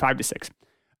baseball is about 5 to 6.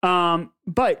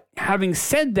 But having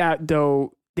said that,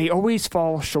 though, they always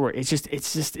fall short. It's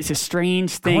a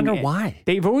strange thing. I wonder why.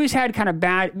 They've always had kind of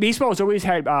bad. Baseball has always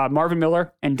had Marvin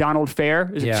Miller and Donald Fair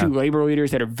as two labor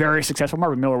leaders that are very successful.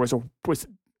 Marvin Miller was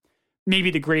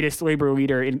maybe the greatest labor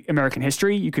leader in American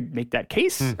history. You could make that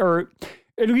case, or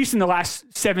at least in the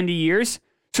last 70 years.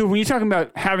 So when you're talking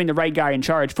about having the right guy in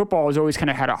charge, football has always kind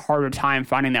of had a harder time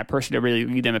finding that person to really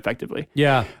lead them effectively.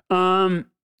 Yeah. But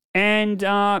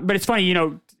it's funny,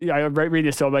 I read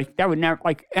this, so like that would never,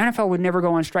 like NFL would never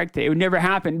go on strike day. It would never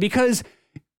happen because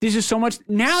there's just so much.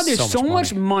 Now there's so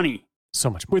much money. So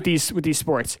much money. with these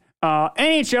sports.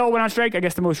 NHL went on strike, I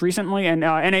guess the most recently, and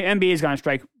NBA has gone on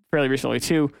strike fairly recently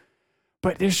too.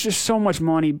 But there's just so much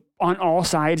money on all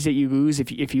sides that you lose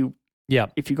if you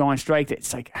go on strike.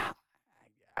 It's like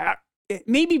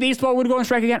maybe baseball would go on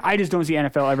strike again. I just don't see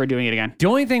NFL ever doing it again. The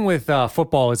only thing with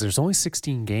football is there's only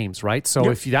 16 games, right? So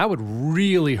if that would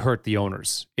really hurt the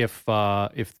owners if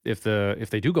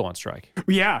they do go on strike.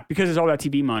 Yeah, because it's all about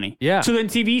TV money. Yeah. So then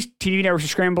TV networks are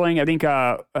scrambling. I think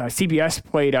CBS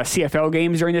played CFL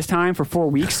games during this time for 4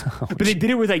 weeks, but they did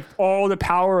it with like all the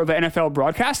power of an NFL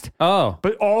broadcast. Oh.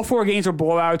 But all 4 games were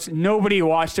blowouts. Nobody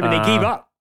watched them, and they gave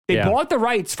up. They bought the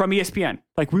rights from ESPN.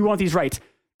 Like, we want these rights.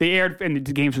 They aired, and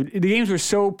the games were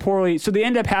so poorly. So they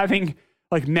end up having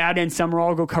like Madden and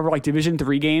Summerall go cover like Division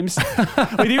III games.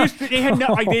 Like they had no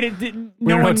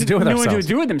one to do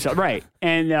with themselves, right?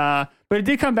 And but it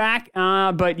did come back.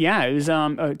 But yeah, it was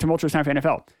a tumultuous time for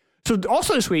NFL. So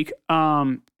also this week,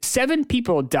 7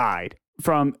 people died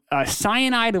from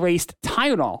cyanide-laced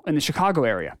Tylenol in the Chicago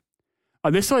area.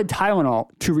 This led Tylenol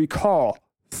to recall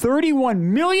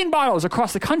 31 million bottles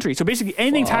across the country. So basically,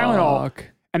 anything Tylenol.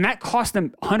 And that cost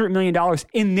them $100 million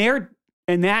in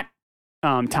that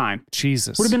time.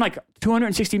 Jesus. Would have been like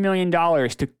 $260 million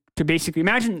to basically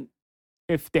imagine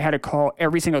if they had to call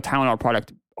every single Tylenol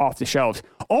product off the shelves.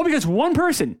 All because one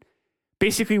person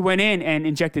basically went in and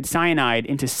injected cyanide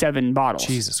into 7 bottles.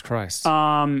 Jesus Christ.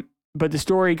 But the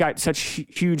story got such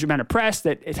huge amount of press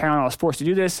that Tylenol was forced to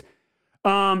do this.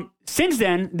 Since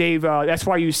then, they've that's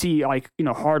why you see like,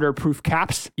 harder proof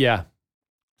caps. Yeah.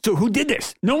 So who did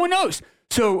this? No one knows.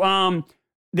 So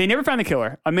they never found the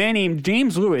killer. A man named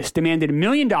James Lewis demanded $1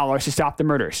 million to stop the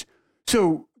murders.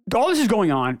 So all this is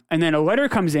going on, and then a letter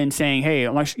comes in saying, hey,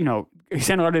 unless, he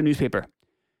sent a letter to the newspaper.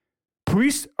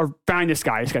 Police found this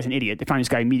guy. This guy's an idiot. They found this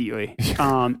guy immediately.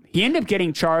 He ended up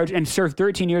getting charged and served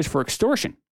 13 years for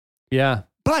extortion. Yeah.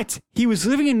 But he was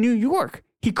living in New York.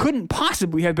 He couldn't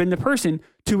possibly have been the person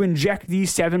to inject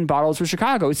these 7 bottles for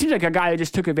Chicago. It seems like a guy that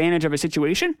just took advantage of a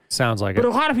situation. Sounds like it. But a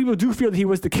lot of people do feel that he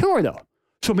was the killer, though.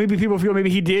 So maybe people feel maybe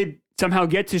he did somehow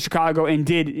get to Chicago and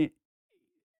did.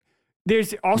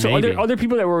 There's also other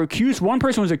people that were accused. One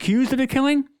person was accused of the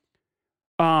killing.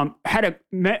 Had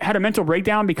a mental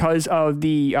breakdown because of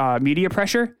the media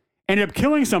pressure. Ended up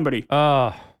killing somebody.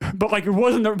 But like it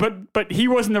wasn't but he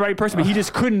wasn't the right person. But he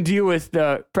just couldn't deal with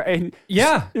the.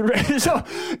 So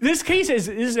this case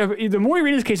is the more you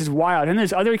read this case is wild. And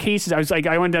there's other cases.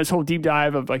 I went down this whole deep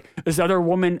dive of like this other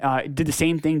woman did the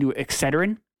same thing to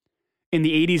Excedrin in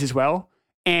the 80s as well.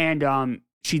 And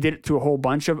she did it to a whole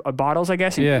bunch of bottles, I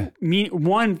guess. And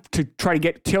one to try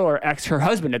to kill her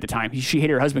husband at the time. She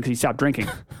hated her husband because he stopped drinking.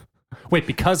 Wait,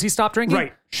 because he stopped drinking?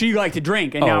 Right. She liked to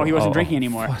drink, and now he wasn't drinking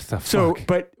anymore. What the fuck? So,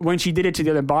 but when she did it to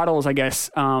the other bottles, I guess,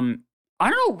 I don't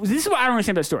know. This is what I don't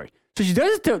understand about the story. So she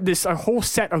does it to a whole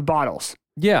set of bottles.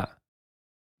 Yeah.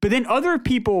 But then other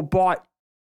people bought,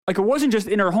 like it wasn't just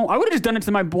in her home. I would have just done it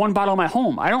to my one bottle in my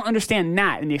home. I don't understand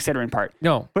that in the Excedrin part.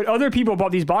 No. But other people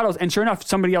bought these bottles, and sure enough,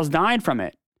 somebody else died from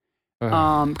it.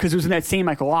 because it was in that same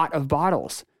like lot of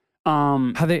bottles.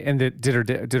 How they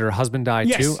did her husband die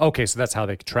Yes. too? Okay, so that's how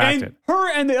they contracted. And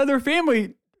her and the other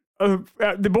family,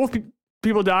 both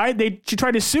people died. She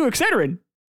tried to sue Excedrin.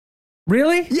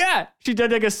 Really? Yeah, she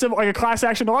did like a class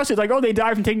action lawsuit. Like, oh, they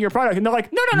died from taking your product, and they're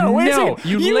like, no, wait a second.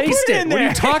 You laced put it. in What are there.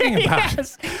 you talking about?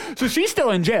 Yes. So she's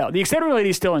still in jail. The Excedrin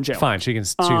lady's still in jail. Fine, she can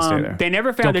stay there. They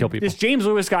never Don't found kill people. this James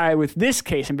Lewis guy with this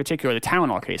case in particular, the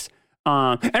Tylenol case.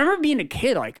 And I remember being a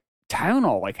kid, like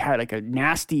Tylenol, like had like a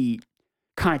nasty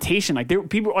connotation. Like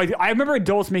people, like I remember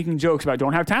adults making jokes about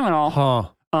don't have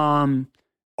Tylenol. Huh.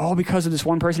 All because of this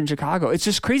one person in Chicago. It's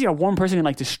just crazy how one person can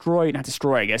like not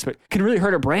destroy, I guess, but can really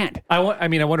hurt a brand. I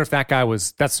wonder if that guy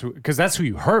that's who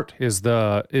you hurt is who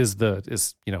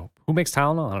makes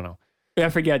Tylenol? I don't know. I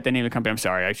forget the name of the company. I'm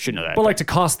sorry. I should know that. But like to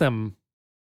cost them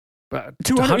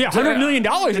 $100 million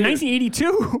in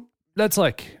 1982. That's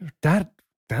like that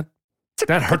hurts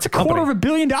That's a $250 company.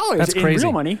 million That's in crazy.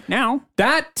 real money now.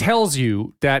 That tells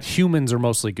you that humans are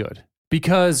mostly good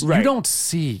because you don't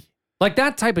see like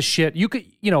that type of shit. You could,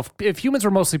 if humans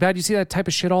were mostly bad, you see that type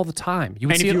of shit all the time. You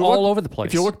would see it all over the place.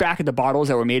 If you look back at the bottles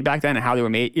that were made back then and how they were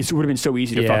made, it would have been so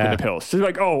easy to fuck with the pills. So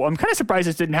like, oh, I'm kind of surprised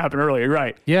this didn't happen earlier.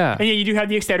 Right. Yeah. And yeah, you do have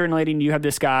the Excedrin lady and you have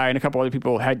this guy and a couple other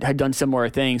people had done similar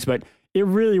things, but it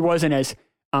really wasn't as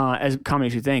common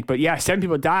as you think. But yeah, 7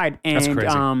 people died. And That's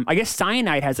crazy. I guess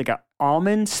cyanide has like an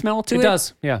almond smell to it. It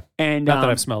does. Yeah. And not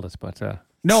that I've smelled it, but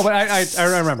no, but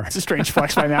I remember. It's a strange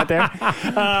flex by Matt there.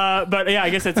 But yeah,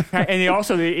 I guess that's, and they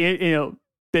also, the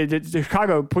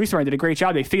Chicago Police Department did a great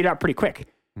job. They figured it out pretty quick.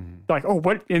 Mm-hmm. Like, oh,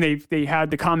 what? And they had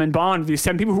the common bond of these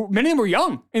 7 people who, many of them were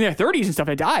young in their 30s and stuff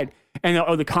that died. And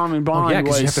the common bond yeah,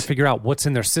 because was, you have to figure out what's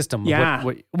in their system. Yeah.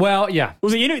 Well, yeah.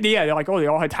 Well, they're like, oh, they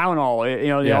all had Tylenol,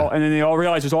 and then they all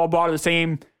realized it was all bought at the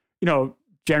same,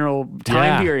 general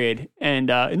time period.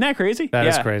 And isn't that crazy? That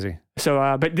is crazy.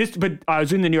 So, but I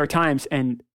was in the New York Times,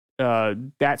 and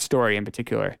that story in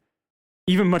particular,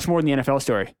 even much more than the NFL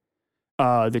story,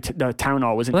 the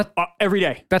Tylenol was in every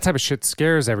day. That type of shit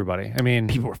scares everybody. I mean,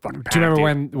 People were fucking do you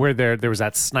remember where there was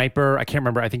that sniper? I can't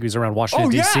remember. I think he was around Washington,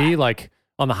 D.C., like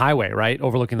on the highway, right?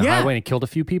 Overlooking the highway, and he killed a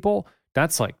few people.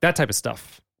 That's like that type of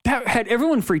stuff. That had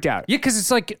everyone freaked out. Yeah, because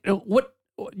it's like, what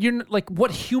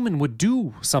human would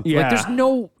do something? Yeah. Like, there's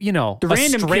no, The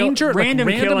a stranger, random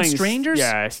killings, strangers.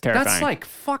 Yeah, it's terrifying. That's like,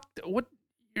 fuck, what?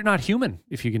 You're not human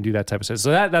if you can do that type of stuff.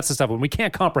 So that's the stuff when we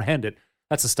can't comprehend it.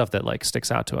 That's the stuff that like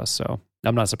sticks out to us. So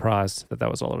I'm not surprised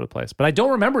that was all over the place. But I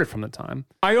don't remember it from the time.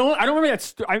 I don't remember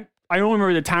that. I only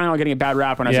remember the Tylenol getting a bad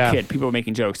rap when I was a kid. People were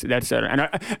making jokes. That's and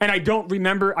I don't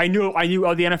remember. I knew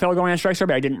of the NFL going on strike,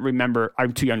 but I didn't remember.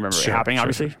 I'm too young to remember it happening,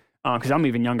 obviously, because I'm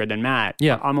even younger than Matt.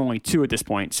 Yeah, I'm only 2 at this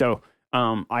point, so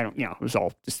I don't. It was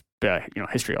all just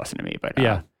history lesson to me. But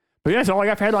yeah, that's all I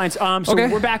got for headlines. So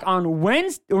we're back on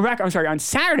Wednesday. On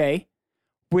Saturday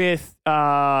with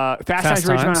Fast Times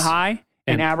at Ridgemont High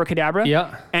and Abracadabra.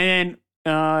 Yeah, and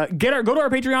then go to our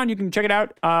Patreon. You can check it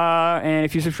out. And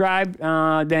if you subscribe,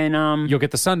 then you'll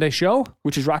get the Sunday show,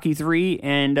 which is Rocky 3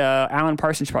 and Alan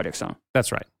Parsons Project song.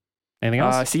 That's right. Anything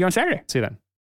else? See you on Saturday. See you then.